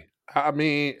disagree? I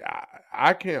mean,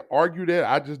 I can't argue that.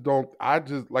 I just don't.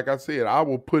 Like I said, I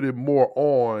will put it more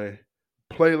on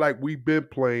play like we've been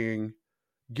playing.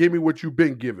 Give me what you've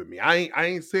been giving me. I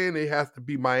ain't saying it has to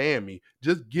be Miami.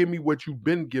 Just give me what you've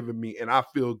been giving me, and I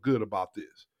feel good about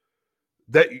this.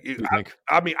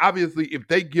 I mean, obviously, if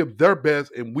they give their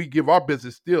best and we give our best,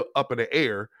 it's still up in the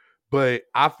air. But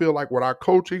I feel like with our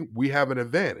coaching, we have an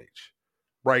advantage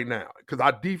right now. Because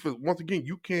our defense, once again,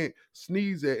 you can't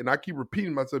sneeze at, and I keep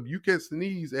repeating myself, you can't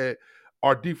sneeze at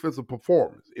our defensive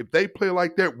performance. If they play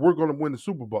like that, we're going to win the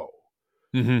Super Bowl.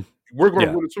 Mm-hmm. We're going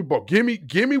to win the Super Bowl. Give me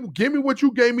what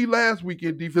you gave me last week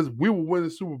in defense. We will win the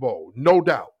Super Bowl, no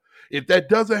doubt. If that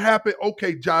doesn't happen,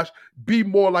 okay, Josh, be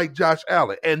more like Josh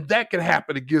Allen. And that can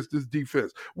happen against this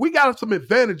defense. We got some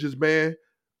advantages, man.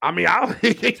 I mean,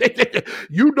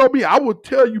 you know me. I would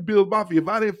tell you, Bills Mafia, if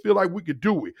I didn't feel like we could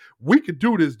do it. We could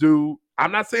do this, dude.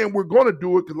 I'm not saying we're going to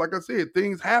do it because, like I said,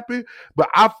 things happen. But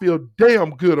I feel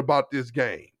damn good about this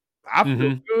game. I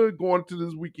feel good going to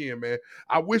this weekend, man.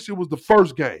 I wish it was the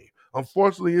first game.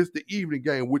 Unfortunately, it's the evening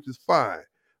game, which is fine.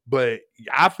 But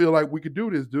I feel like we could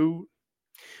do this, dude.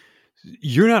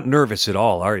 You're not nervous at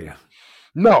all, are you?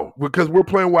 No, because we're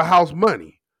playing with house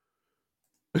money.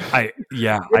 I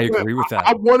agree with that.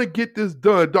 I want to get this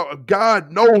done.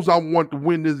 God knows I want to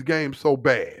win this game so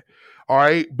bad. All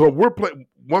right. But we're playing,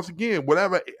 once again,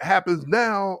 whatever happens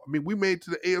now, I mean, we made it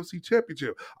to the AFC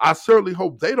Championship. I certainly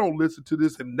hope they don't listen to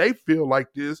this and they feel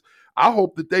like this. I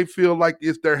hope that they feel like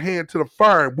it's their hand to the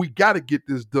fire and we got to get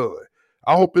this done.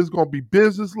 I hope it's going to be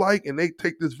business-like and they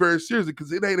take this very seriously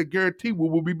because it ain't a guarantee we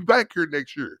will be back here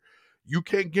next year. You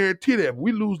can't guarantee that. If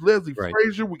we lose Leslie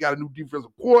Frazier, we got a new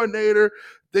defensive coordinator.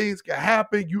 Things can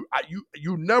happen.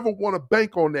 You never want to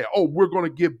bank on that. Oh, we're going to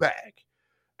get back.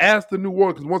 Ask the New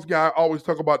Orleans, because once again, I always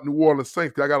talk about New Orleans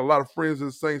Saints, because I got a lot of friends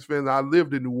and Saints fans. I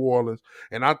lived in New Orleans,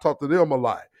 and I talk to them a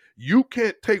lot. You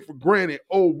can't take for granted,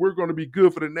 we're going to be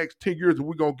good for the next 10 years and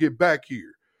we're going to get back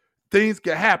here. Things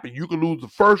can happen. You can lose the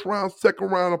first round, second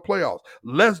round of playoffs.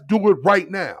 Let's do it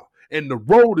right now. And the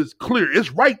road is clear.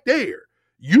 It's right there.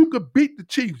 You could beat the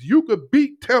Chiefs. You could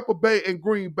beat Tampa Bay and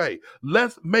Green Bay.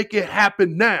 Let's make it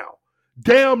happen now.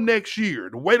 Damn next year.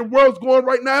 The way the world's going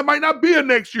right now, it might not be a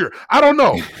next year. I don't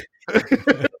know.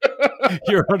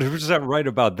 You're 100% right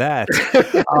about that.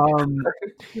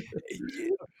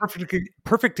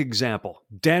 Perfect example.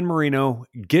 Dan Marino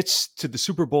gets to the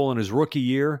Super Bowl in his rookie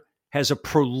year, has a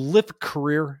prolific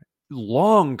career,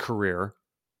 long career,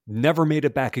 never made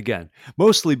it back again.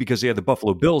 Mostly because he had the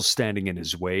Buffalo Bills standing in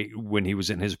his way when he was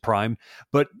in his prime.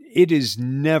 But it is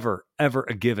never, ever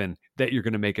a given that you're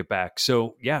going to make it back.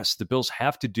 So yes, the Bills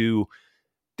have to do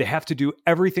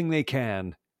everything they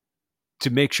can to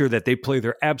make sure that they play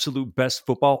their absolute best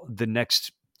football the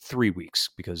next 3 weeks,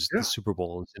 because the Super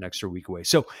Bowl is an extra week away.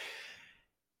 So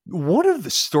one of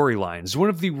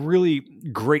the really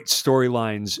great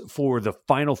storylines for the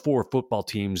Final Four football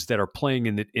teams that are playing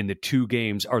in the two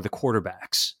games are the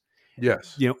quarterbacks.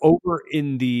 Yes. Over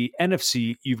in the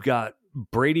NFC, you've got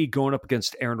Brady going up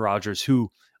against Aaron Rodgers,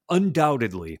 who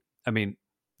undoubtedly,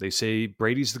 they say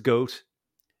Brady's the GOAT.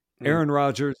 Aaron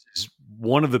Rodgers is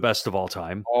one of the best of all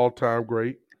time. All-time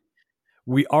great.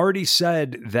 We already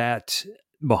said that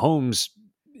Mahomes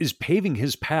is paving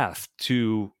his path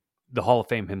to the Hall of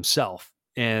Fame himself.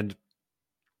 And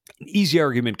an easy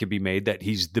argument can be made that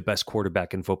he's the best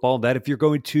quarterback in football, that if you're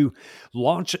going to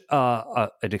launch an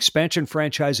expansion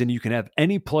franchise and you can have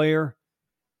any player,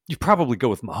 you probably go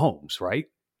with Mahomes, right?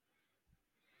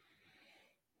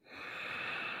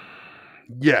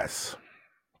 Yes.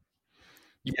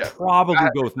 Probably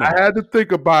go with Mahomes. I had to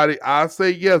think about it. I say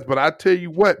yes, but I tell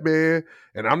you what, man,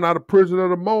 and I'm not a prisoner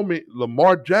of the moment.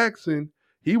 Lamar Jackson,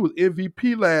 he was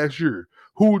MVP last year.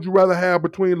 Who would you rather have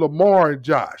between Lamar and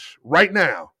Josh right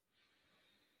now?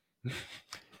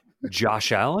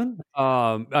 Josh Allen?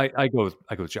 I go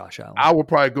with Josh Allen. I would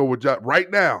probably go with Josh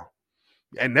right now.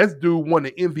 And this dude won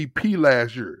the MVP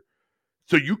last year.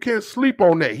 So you can't sleep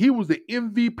on that. He was the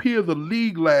MVP of the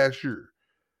league last year.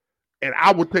 And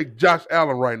I would take Josh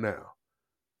Allen right now.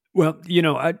 Well,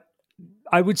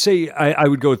 I would say I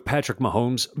would go with Patrick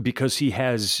Mahomes because he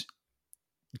has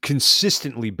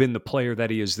consistently been the player that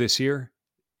he is this year.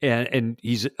 And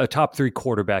he's a top 3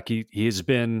 quarterback. He has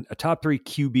been a top 3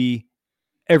 QB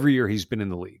every year he's been in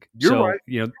the league. You're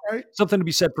right. Something to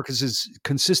be said for his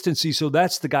consistency. So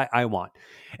that's the guy I want.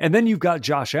 And then you've got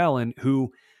Josh Allen,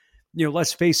 who,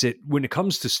 let's face it, when it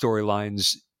comes to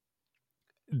storylines,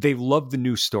 they love the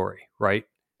new story, right?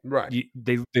 Right.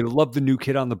 They love the new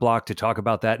kid on the block to talk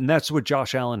about that. And that's what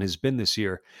Josh Allen has been this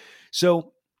year.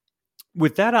 So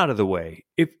with that out of the way,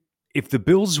 if the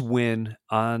Bills win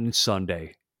on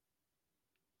Sunday,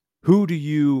 who do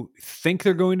you think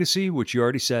they're going to see, which you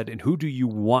already said, and who do you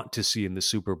want to see in the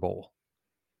Super Bowl?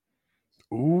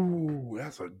 Ooh,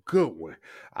 that's a good one.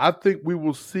 I think we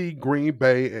will see Green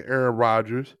Bay and Aaron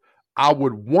Rodgers. I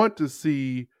would want to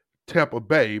see Tampa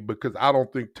Bay because I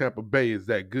don't think Tampa Bay is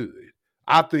that good.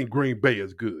 I think Green Bay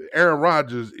is good. Aaron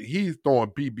Rodgers, he's throwing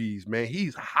BBs, man.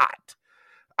 He's hot.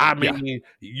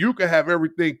 You can have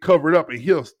everything covered up and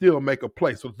he'll still make a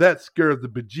play. So that scares the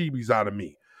bejeebies out of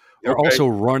me. They're also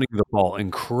running the ball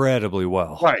incredibly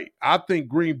well. Right. I think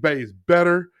Green Bay is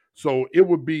better. So it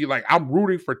would be like I'm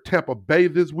rooting for Tampa Bay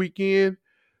this weekend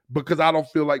because I don't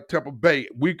feel like Tampa Bay,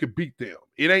 we could beat them.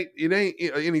 It ain't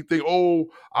anything,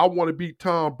 I want to beat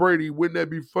Tom Brady. Wouldn't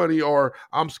that be funny? Or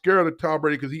I'm scared of Tom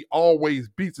Brady because he always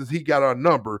beats us. He got our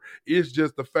number. It's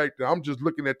just the fact that I'm just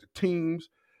looking at the teams.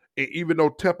 And even though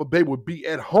Tampa Bay would be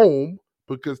at home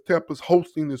because Tampa's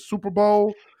hosting the Super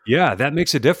Bowl. Yeah, that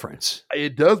makes a difference.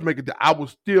 It does make a. I would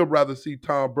still rather see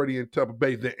Tom Brady in Tampa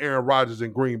Bay than Aaron Rodgers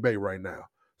in Green Bay right now.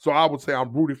 So I would say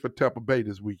I'm rooting for Tampa Bay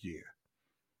this weekend.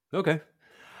 Okay.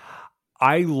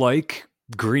 I like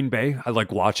Green Bay. I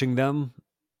like watching them.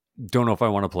 Don't know if I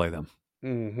want to play them.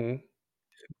 Mm-hmm.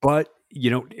 But,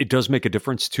 it does make a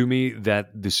difference to me that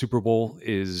the Super Bowl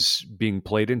is being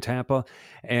played in Tampa.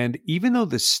 And even though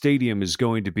the stadium is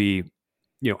going to be,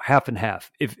 half and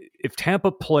half, if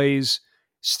Tampa plays,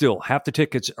 still half the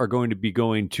tickets are going to be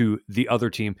going to the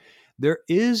other team. There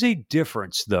is a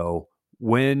difference, though,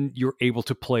 when you're able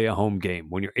to play a home game,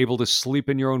 when you're able to sleep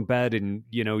in your own bed and,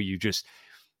 you just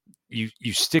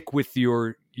you stick with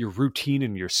your routine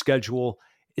and your schedule.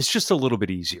 It's just a little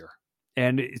bit easier.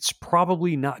 And it's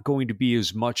probably not going to be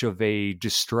as much of a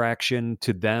distraction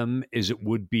to them as it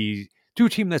would be to a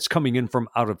team that's coming in from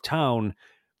out of town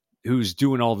who's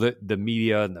doing all the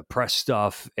media and the press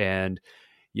stuff, and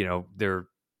they're,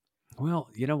 well,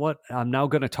 you know what? I'm now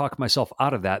going to talk myself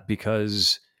out of that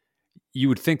because you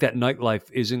would think that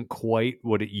nightlife isn't quite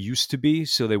what it used to be,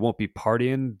 so they won't be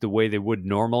partying the way they would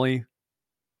normally.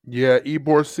 Yeah,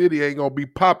 Ybor City ain't gonna be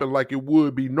popping like it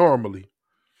would be normally.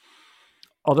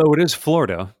 Although it is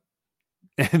Florida,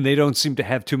 and they don't seem to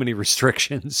have too many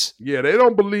restrictions. Yeah, they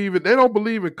don't believe it. They don't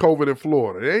believe in COVID in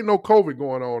Florida. There ain't no COVID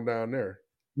going on down there.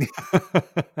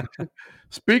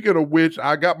 Speaking of which,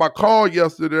 I got my call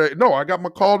yesterday. No, I got my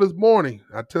call this morning.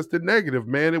 I tested negative,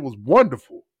 man. It was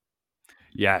wonderful.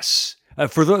 Yes.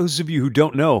 For those of you who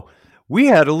don't know, we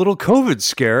had a little COVID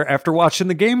scare after watching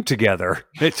the game together.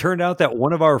 It turned out that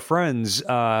one of our friends,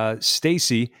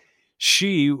 Stacy,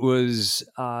 she was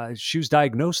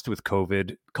diagnosed with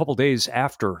COVID a couple days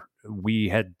after we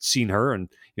had seen her, and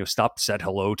stopped, said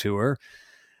hello to her,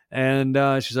 and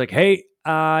she's like, "Hey,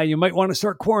 you might want to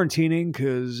start quarantining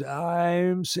because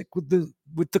I'm sick with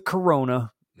the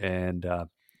corona," and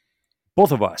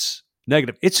both of us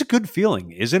negative. It's a good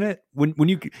feeling, isn't it? When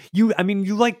you I mean,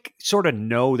 you like sort of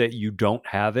know that you don't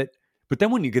have it, but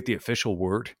then when you get the official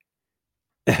word,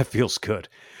 that feels good.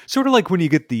 Sort of like when you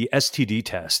get the STD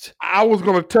test. I was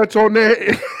going to touch on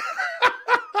that.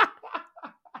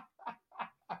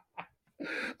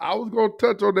 I was going to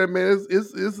touch on that, man.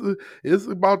 It's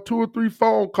about 2 or 3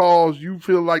 phone calls. You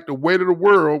feel like the weight of the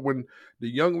world when the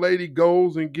young lady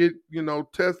goes and get,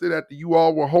 tested after you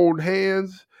all were holding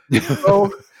hands. This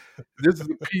is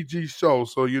a PG show,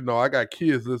 so I got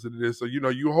kids listening to this. So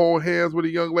you hold hands with a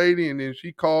young lady, and then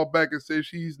she called back and said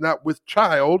she's not with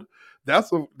child.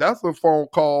 That's a phone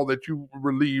call that you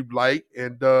relieved, like,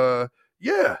 and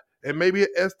yeah, and maybe an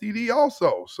STD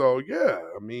also. So yeah,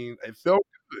 I mean, it felt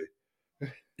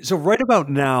good. So right about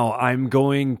now, I'm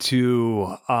going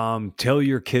to tell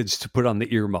your kids to put on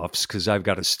the earmuffs because I've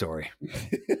got a story.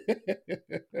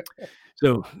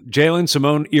 So Jalen,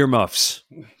 Simone, earmuffs.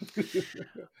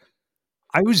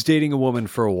 I was dating a woman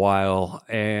for a while,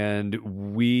 and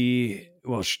I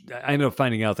ended up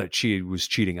finding out that she was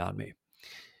cheating on me.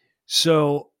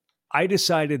 So I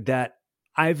decided that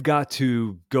I've got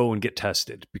to go and get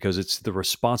tested because it's the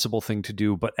responsible thing to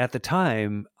do. But at the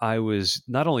time, I was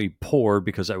not only poor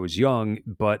because I was young,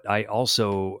 but I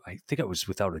think I was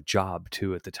without a job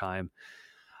too at the time.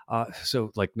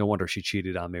 So like, no wonder she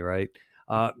cheated on me, right?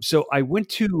 So I went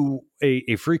to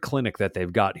a free clinic that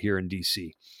they've got here in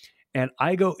DC. And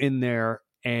I go in there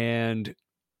and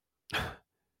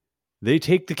they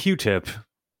take the Q-tip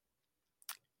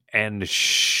and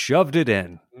shoved it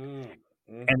in.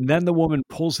 And then the woman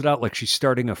pulls it out like she's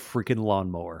starting a freaking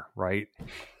lawnmower, right?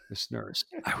 This nurse.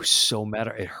 I was so mad.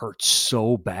 It hurt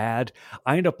so bad.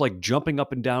 I end up like jumping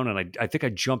up and down, and I think I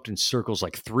jumped in circles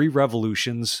like 3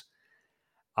 revolutions.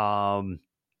 And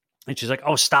she's like,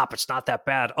 "Oh, stop. It's not that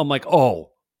bad." I'm like,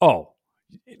 oh,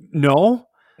 no.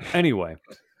 Anyway.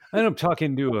 I ended up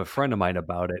talking to a friend of mine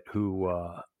about it who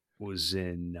was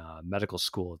in medical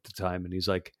school at the time. And he's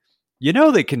like,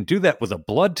 they can do that with a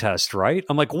blood test, right?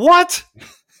 I'm like, what?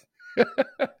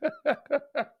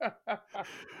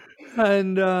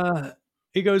 And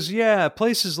he goes, yeah,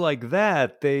 places like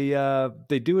that, they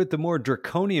do it the more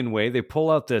draconian way. They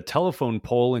pull out the telephone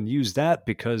pole and use that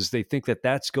because they think that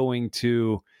that's going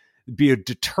to be a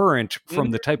deterrent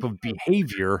from the type of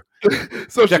behavior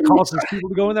so that causes people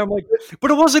to go in there. I'm like,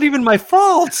 but it wasn't even my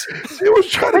fault. She was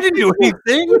trying. I didn't do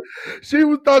anything. She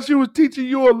thought she was teaching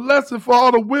you a lesson for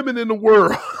all the women in the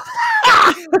world.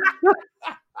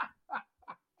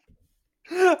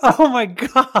 Oh my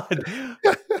God.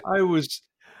 I was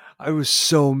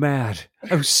so mad.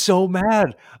 I was so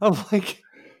mad. I'm like,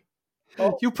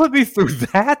 you put me through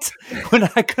that when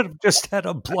I could have just had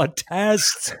a blood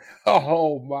test.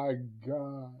 Oh my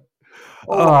God.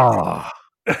 Oh.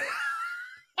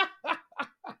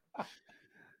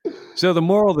 So the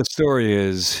moral of the story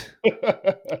is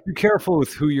be careful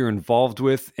with who you're involved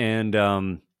with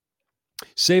and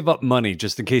save up money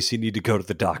just in case you need to go to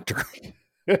the doctor.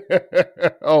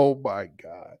 Oh my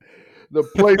God. The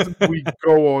places we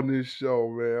go on this show,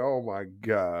 man. Oh my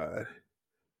God.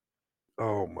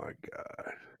 Oh my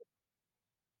God.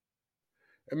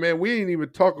 And man, we ain't even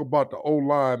talk about the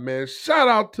O-line, man. Shout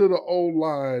out to the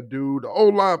O-line, dude. The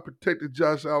O-line protected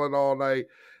Josh Allen all night.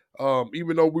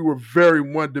 Even though we were very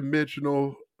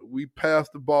one-dimensional, we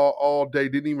passed the ball all day,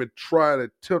 didn't even try to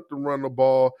attempt to run the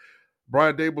ball.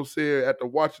 Brian Dable said after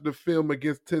watching the film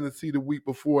against Tennessee the week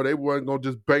before, they weren't going to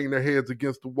just bang their heads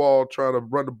against the wall trying to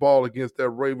run the ball against that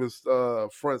Ravens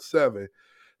front seven.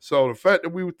 So the fact that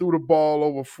we threw the ball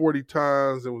over 40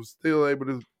 times and was still able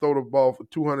to throw the ball for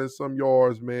 200 some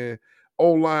yards, man,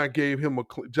 O-line gave him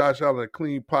Josh Allen a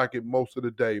clean pocket most of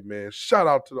the day, man. Shout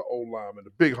out to the O-lineman,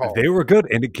 the big hog. They were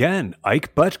good. And again,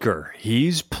 Ike Butker,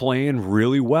 he's playing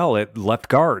really well at left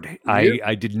guard. Yeah.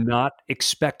 I did not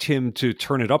expect him to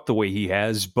turn it up the way he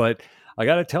has, but I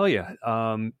got to tell you,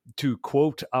 to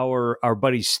quote our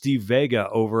buddy Steve Vega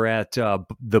over at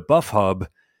the Buff Hub,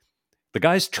 the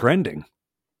guy's trending.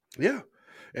 Yeah.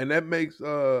 And that makes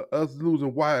us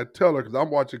losing Wyatt Teller, because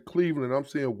I'm watching Cleveland. I'm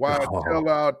seeing Wyatt Teller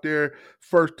out there,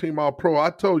 first team All-Pro. I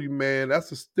told you, man,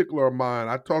 that's a stickler of mine.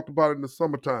 I talked about it in the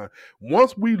summertime.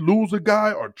 Once we lose a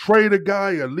guy or trade a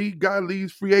guy, a league guy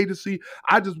leaves free agency,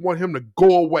 I just want him to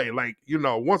go away. Like,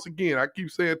 once again, I keep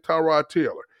saying Tyrod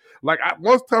Taylor. Like,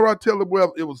 once Tyrod Taylor,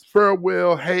 well, it was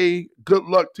farewell, hey, good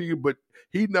luck to you, but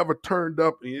he never turned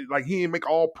up. Like, he didn't make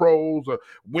All-Pros or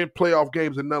win playoff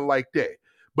games and nothing like that.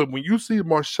 But when you see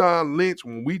Marshawn Lynch,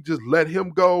 when we just let him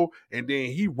go, and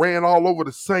then he ran all over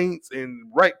the Saints and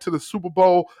right to the Super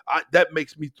Bowl, that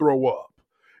makes me throw up.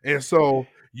 And so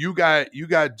you got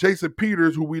Jason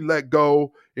Peters, who we let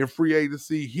go in free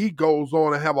agency. He goes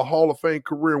on and have a Hall of Fame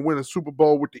career and win a Super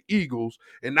Bowl with the Eagles.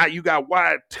 And now you got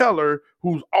Wyatt Teller,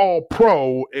 who's all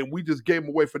pro, and we just gave him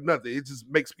away for nothing. It just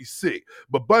makes me sick.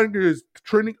 But Butker is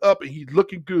trending up, and he's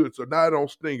looking good, so now it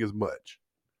don't sting as much.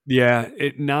 Yeah,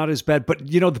 not as bad, but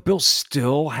the Bills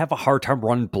still have a hard time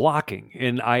run blocking,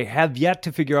 and I have yet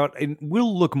to figure out, and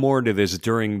we'll look more into this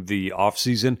during the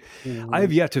offseason. Mm-hmm. I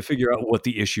have yet to figure out what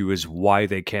the issue is, why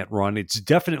they can't run. It's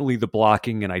definitely the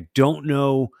blocking, and I don't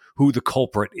know who the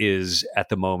culprit is at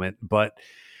the moment, but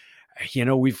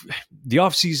we've the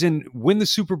offseason, win the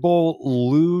Super Bowl,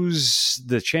 lose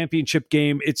the championship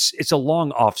game. It's a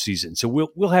long offseason, so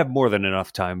we'll have more than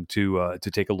enough time to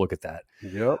take a look at that.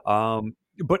 Yep.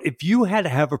 But if you had to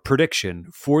have a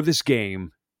prediction for this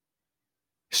game,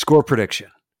 score prediction,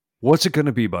 what's it going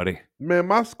to be, buddy? Man,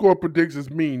 my score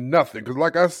predictions mean nothing, because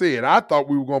like I said, I thought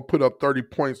we were going to put up 30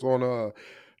 points on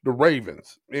the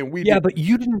Ravens. And but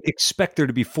you didn't expect there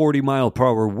to be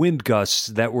 40-mile-per-hour wind gusts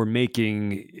that were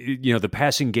making the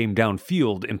passing game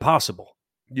downfield impossible.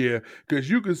 Yeah,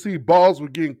 because you can see balls were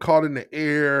getting caught in the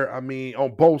air,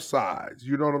 on both sides.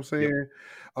 You know what I'm saying?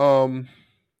 Yep.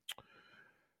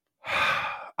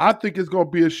 I think it's going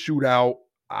to be a shootout.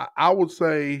 I would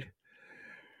say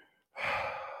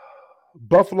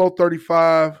Buffalo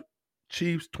 35,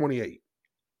 Chiefs 28.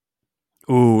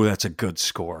 Ooh, that's a good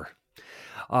score.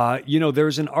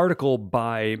 There's an article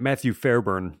by Matthew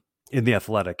Fairburn in The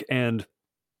Athletic, and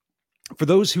for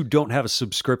those who don't have a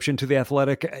subscription to The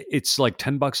Athletic, it's like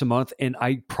 $10 a month, and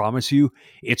I promise you,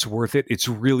 it's worth it. It's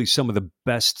really some of the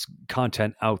best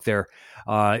content out there.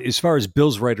 As far as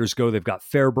Bills writers go, they've got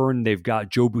Fairburn, they've got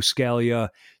Joe Buscaglia,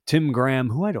 Tim Graham,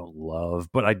 who I don't love,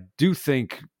 but I do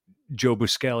think Joe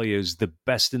Buscaglia is the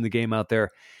best in the game out there.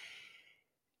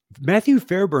 Matthew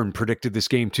Fairburn predicted this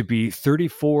game to be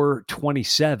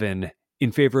 34-27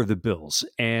 in favor of the Bills.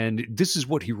 And this is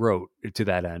what he wrote to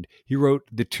that end. He wrote,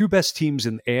 the two best teams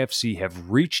in the AFC have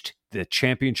reached the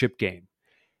championship game.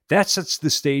 That sets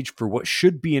the stage for what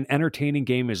should be an entertaining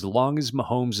game as long as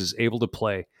Mahomes is able to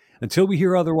play. Until we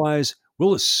hear otherwise,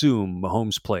 we'll assume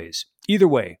Mahomes plays. Either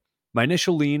way, my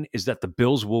initial lean is that the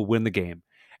Bills will win the game.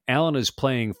 Allen is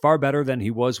playing far better than he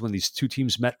was when these two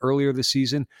teams met earlier this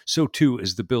season. So too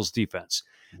is the Bills' defense.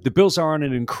 The Bills are on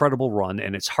an incredible run,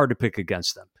 and it's hard to pick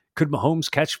against them. Could Mahomes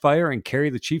catch fire and carry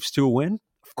the Chiefs to a win?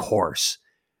 Of course.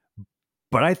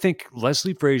 But I think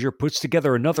Leslie Frazier puts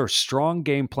together another strong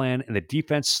game plan, and the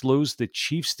defense slows the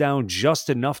Chiefs down just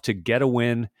enough to get a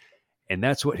win. And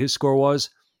that's what his score was.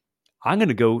 I'm going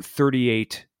to go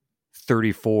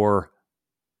 38-34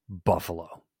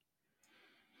 Buffalo.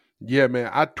 Yeah, man,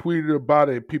 I tweeted about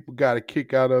it. People got a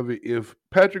kick out of it. If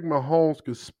Patrick Mahomes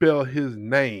could spell his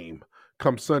name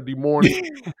come Sunday morning,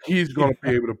 he's going to be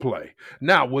able to play.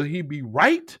 Now, will he be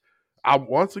right?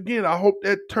 Once again, I hope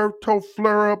that turf toe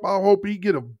flare up. I hope he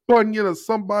get a bunion or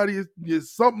something of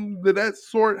that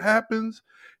sort happens.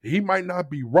 He might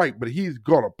not be right, but he's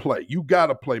going to play. You got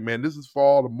to play, man. This is for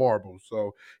all the marbles.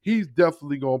 So he's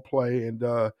definitely going to play. And,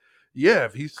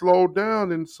 if he slowed down,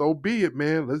 then so be it,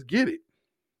 man. Let's get it.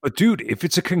 But, dude, if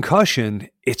it's a concussion,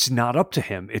 it's not up to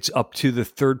him. It's up to the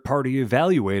third-party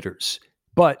evaluators.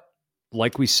 But,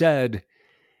 like we said,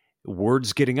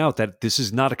 word's getting out that this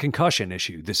is not a concussion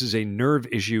issue. This is a nerve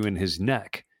issue in his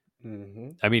neck.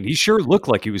 Mm-hmm. I mean, he sure looked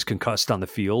like he was concussed on the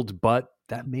field, but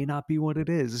that may not be what it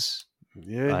is.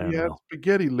 Yeah, he had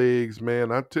spaghetti legs,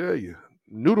 man, I tell you.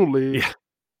 Noodle legs.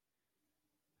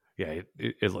 Yeah,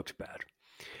 it looked bad.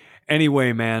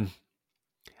 Anyway, man,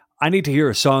 I need to hear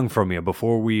a song from you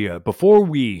before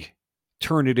we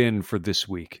turn it in for this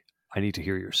week. I need to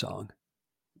hear your song.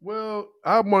 Well,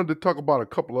 I wanted to talk about a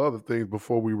couple of other things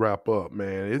before we wrap up,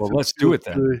 man. It Well, just let's do feels it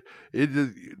then. good. It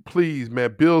just, please,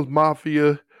 man, Bills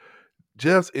Mafia,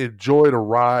 just enjoy the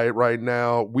ride right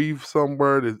now. We've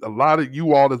somewhere, there's a lot of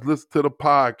you all that listen to the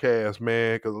podcast,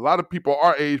 man, because a lot of people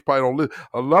our age probably don't listen.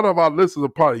 A lot of our listeners are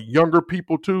probably younger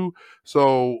people too.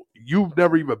 So you've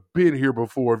never even been here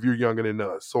before if you're younger than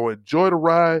us. So enjoy the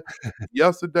ride.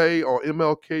 Yesterday on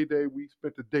MLK Day, we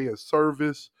spent the day in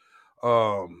service.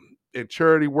 In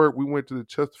charity work, we went to the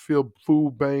Chesterfield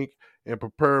Food Bank and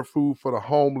prepared food for the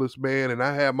homeless, man. And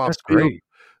I had my That's Bills. great.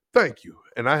 Thank you.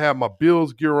 And I have my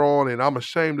Bills gear on, and I'm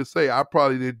ashamed to say I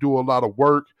probably didn't do a lot of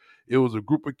work. It was a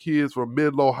group of kids from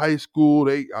Midlow High School.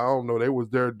 They was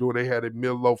there they had a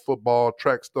Midlow football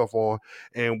track stuff on.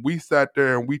 And we sat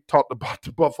there and we talked about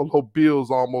the Buffalo Bills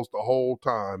almost the whole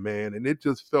time, man. And it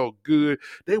just felt good.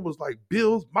 They was like,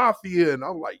 Bills Mafia. And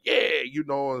I'm like, yeah,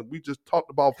 and we just talked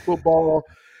about football.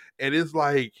 And it's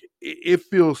like, it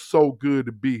feels so good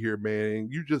to be here, man.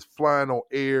 And you just flying on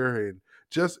air and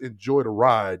just enjoy the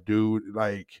ride, dude.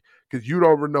 Like, because you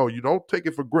don't ever know. You don't take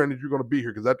it for granted you're going to be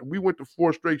here. Because after we went to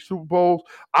 4 straight Super Bowls,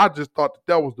 I just thought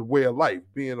that was the way of life.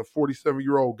 Being a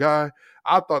 47-year-old guy,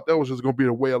 I thought that was just going to be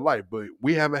the way of life. But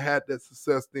we haven't had that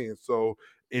success then. So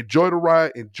enjoy the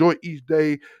ride. Enjoy each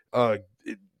day.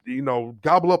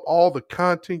 Gobble up all the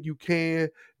content you can.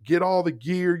 Get all the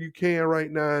gear you can right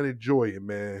now and enjoy it,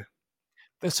 man.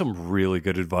 That's some really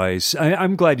good advice.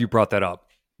 I'm glad you brought that up.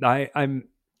 I'm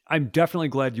definitely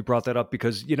glad you brought that up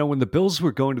because, when the Bills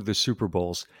were going to the Super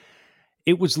Bowls,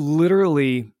 it was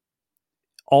literally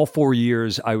all 4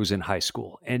 years I was in high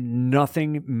school, and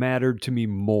nothing mattered to me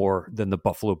more than the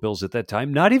Buffalo Bills at that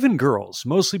time. Not even girls,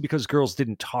 mostly because girls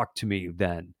didn't talk to me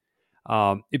then.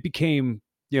 It became,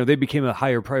 they became a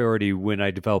higher priority when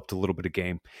I developed a little bit of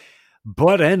game.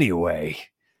 But anyway,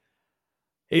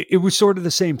 it was sort of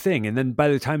the same thing. And then by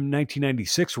the time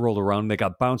 1996 rolled around, they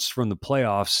got bounced from the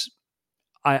playoffs.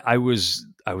 I was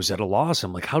at a loss.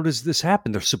 I'm like, how does this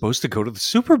happen? They're supposed to go to the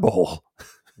Super Bowl.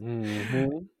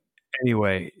 Mm-hmm.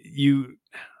 Anyway,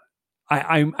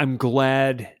 I'm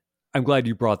glad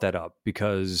you brought that up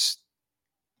because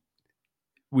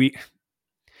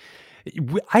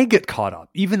I get caught up.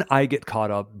 Even I get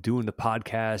caught up doing the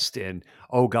podcast and,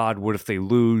 oh God, what if they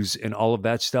lose and all of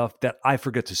that stuff that I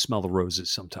forget to smell the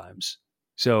roses sometimes.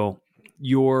 So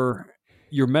your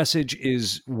message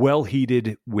is well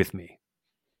heeded with me.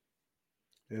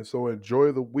 And so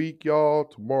enjoy the week, y'all.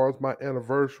 Tomorrow's my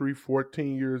anniversary,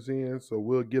 14 years in, so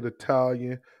we'll get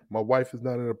Italian. My wife is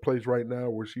not in a place right now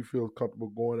where she feels comfortable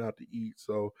going out to eat,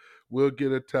 so we'll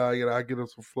get Italian. I'll get her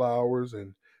some flowers,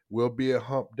 and we'll be at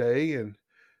Hump Day, and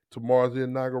tomorrow's the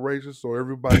inauguration, so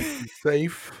everybody be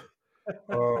safe.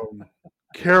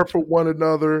 Care for one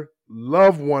another,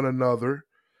 love one another,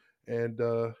 and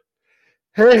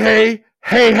hey.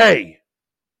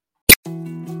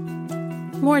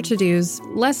 More to-dos,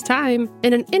 less time,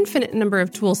 and an infinite number of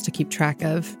tools to keep track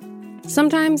of.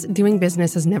 Sometimes doing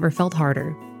business has never felt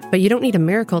harder, but you don't need a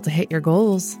miracle to hit your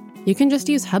goals. You can just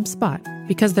use HubSpot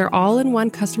because their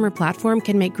all-in-one customer platform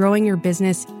can make growing your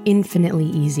business infinitely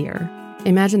easier.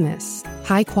 Imagine this: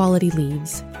 high-quality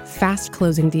leads, fast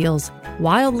closing deals,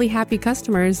 wildly happy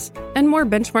customers, and more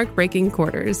benchmark-breaking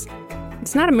quarters.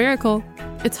 It's not a miracle,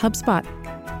 it's HubSpot.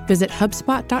 Visit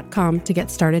HubSpot.com to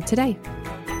get started today.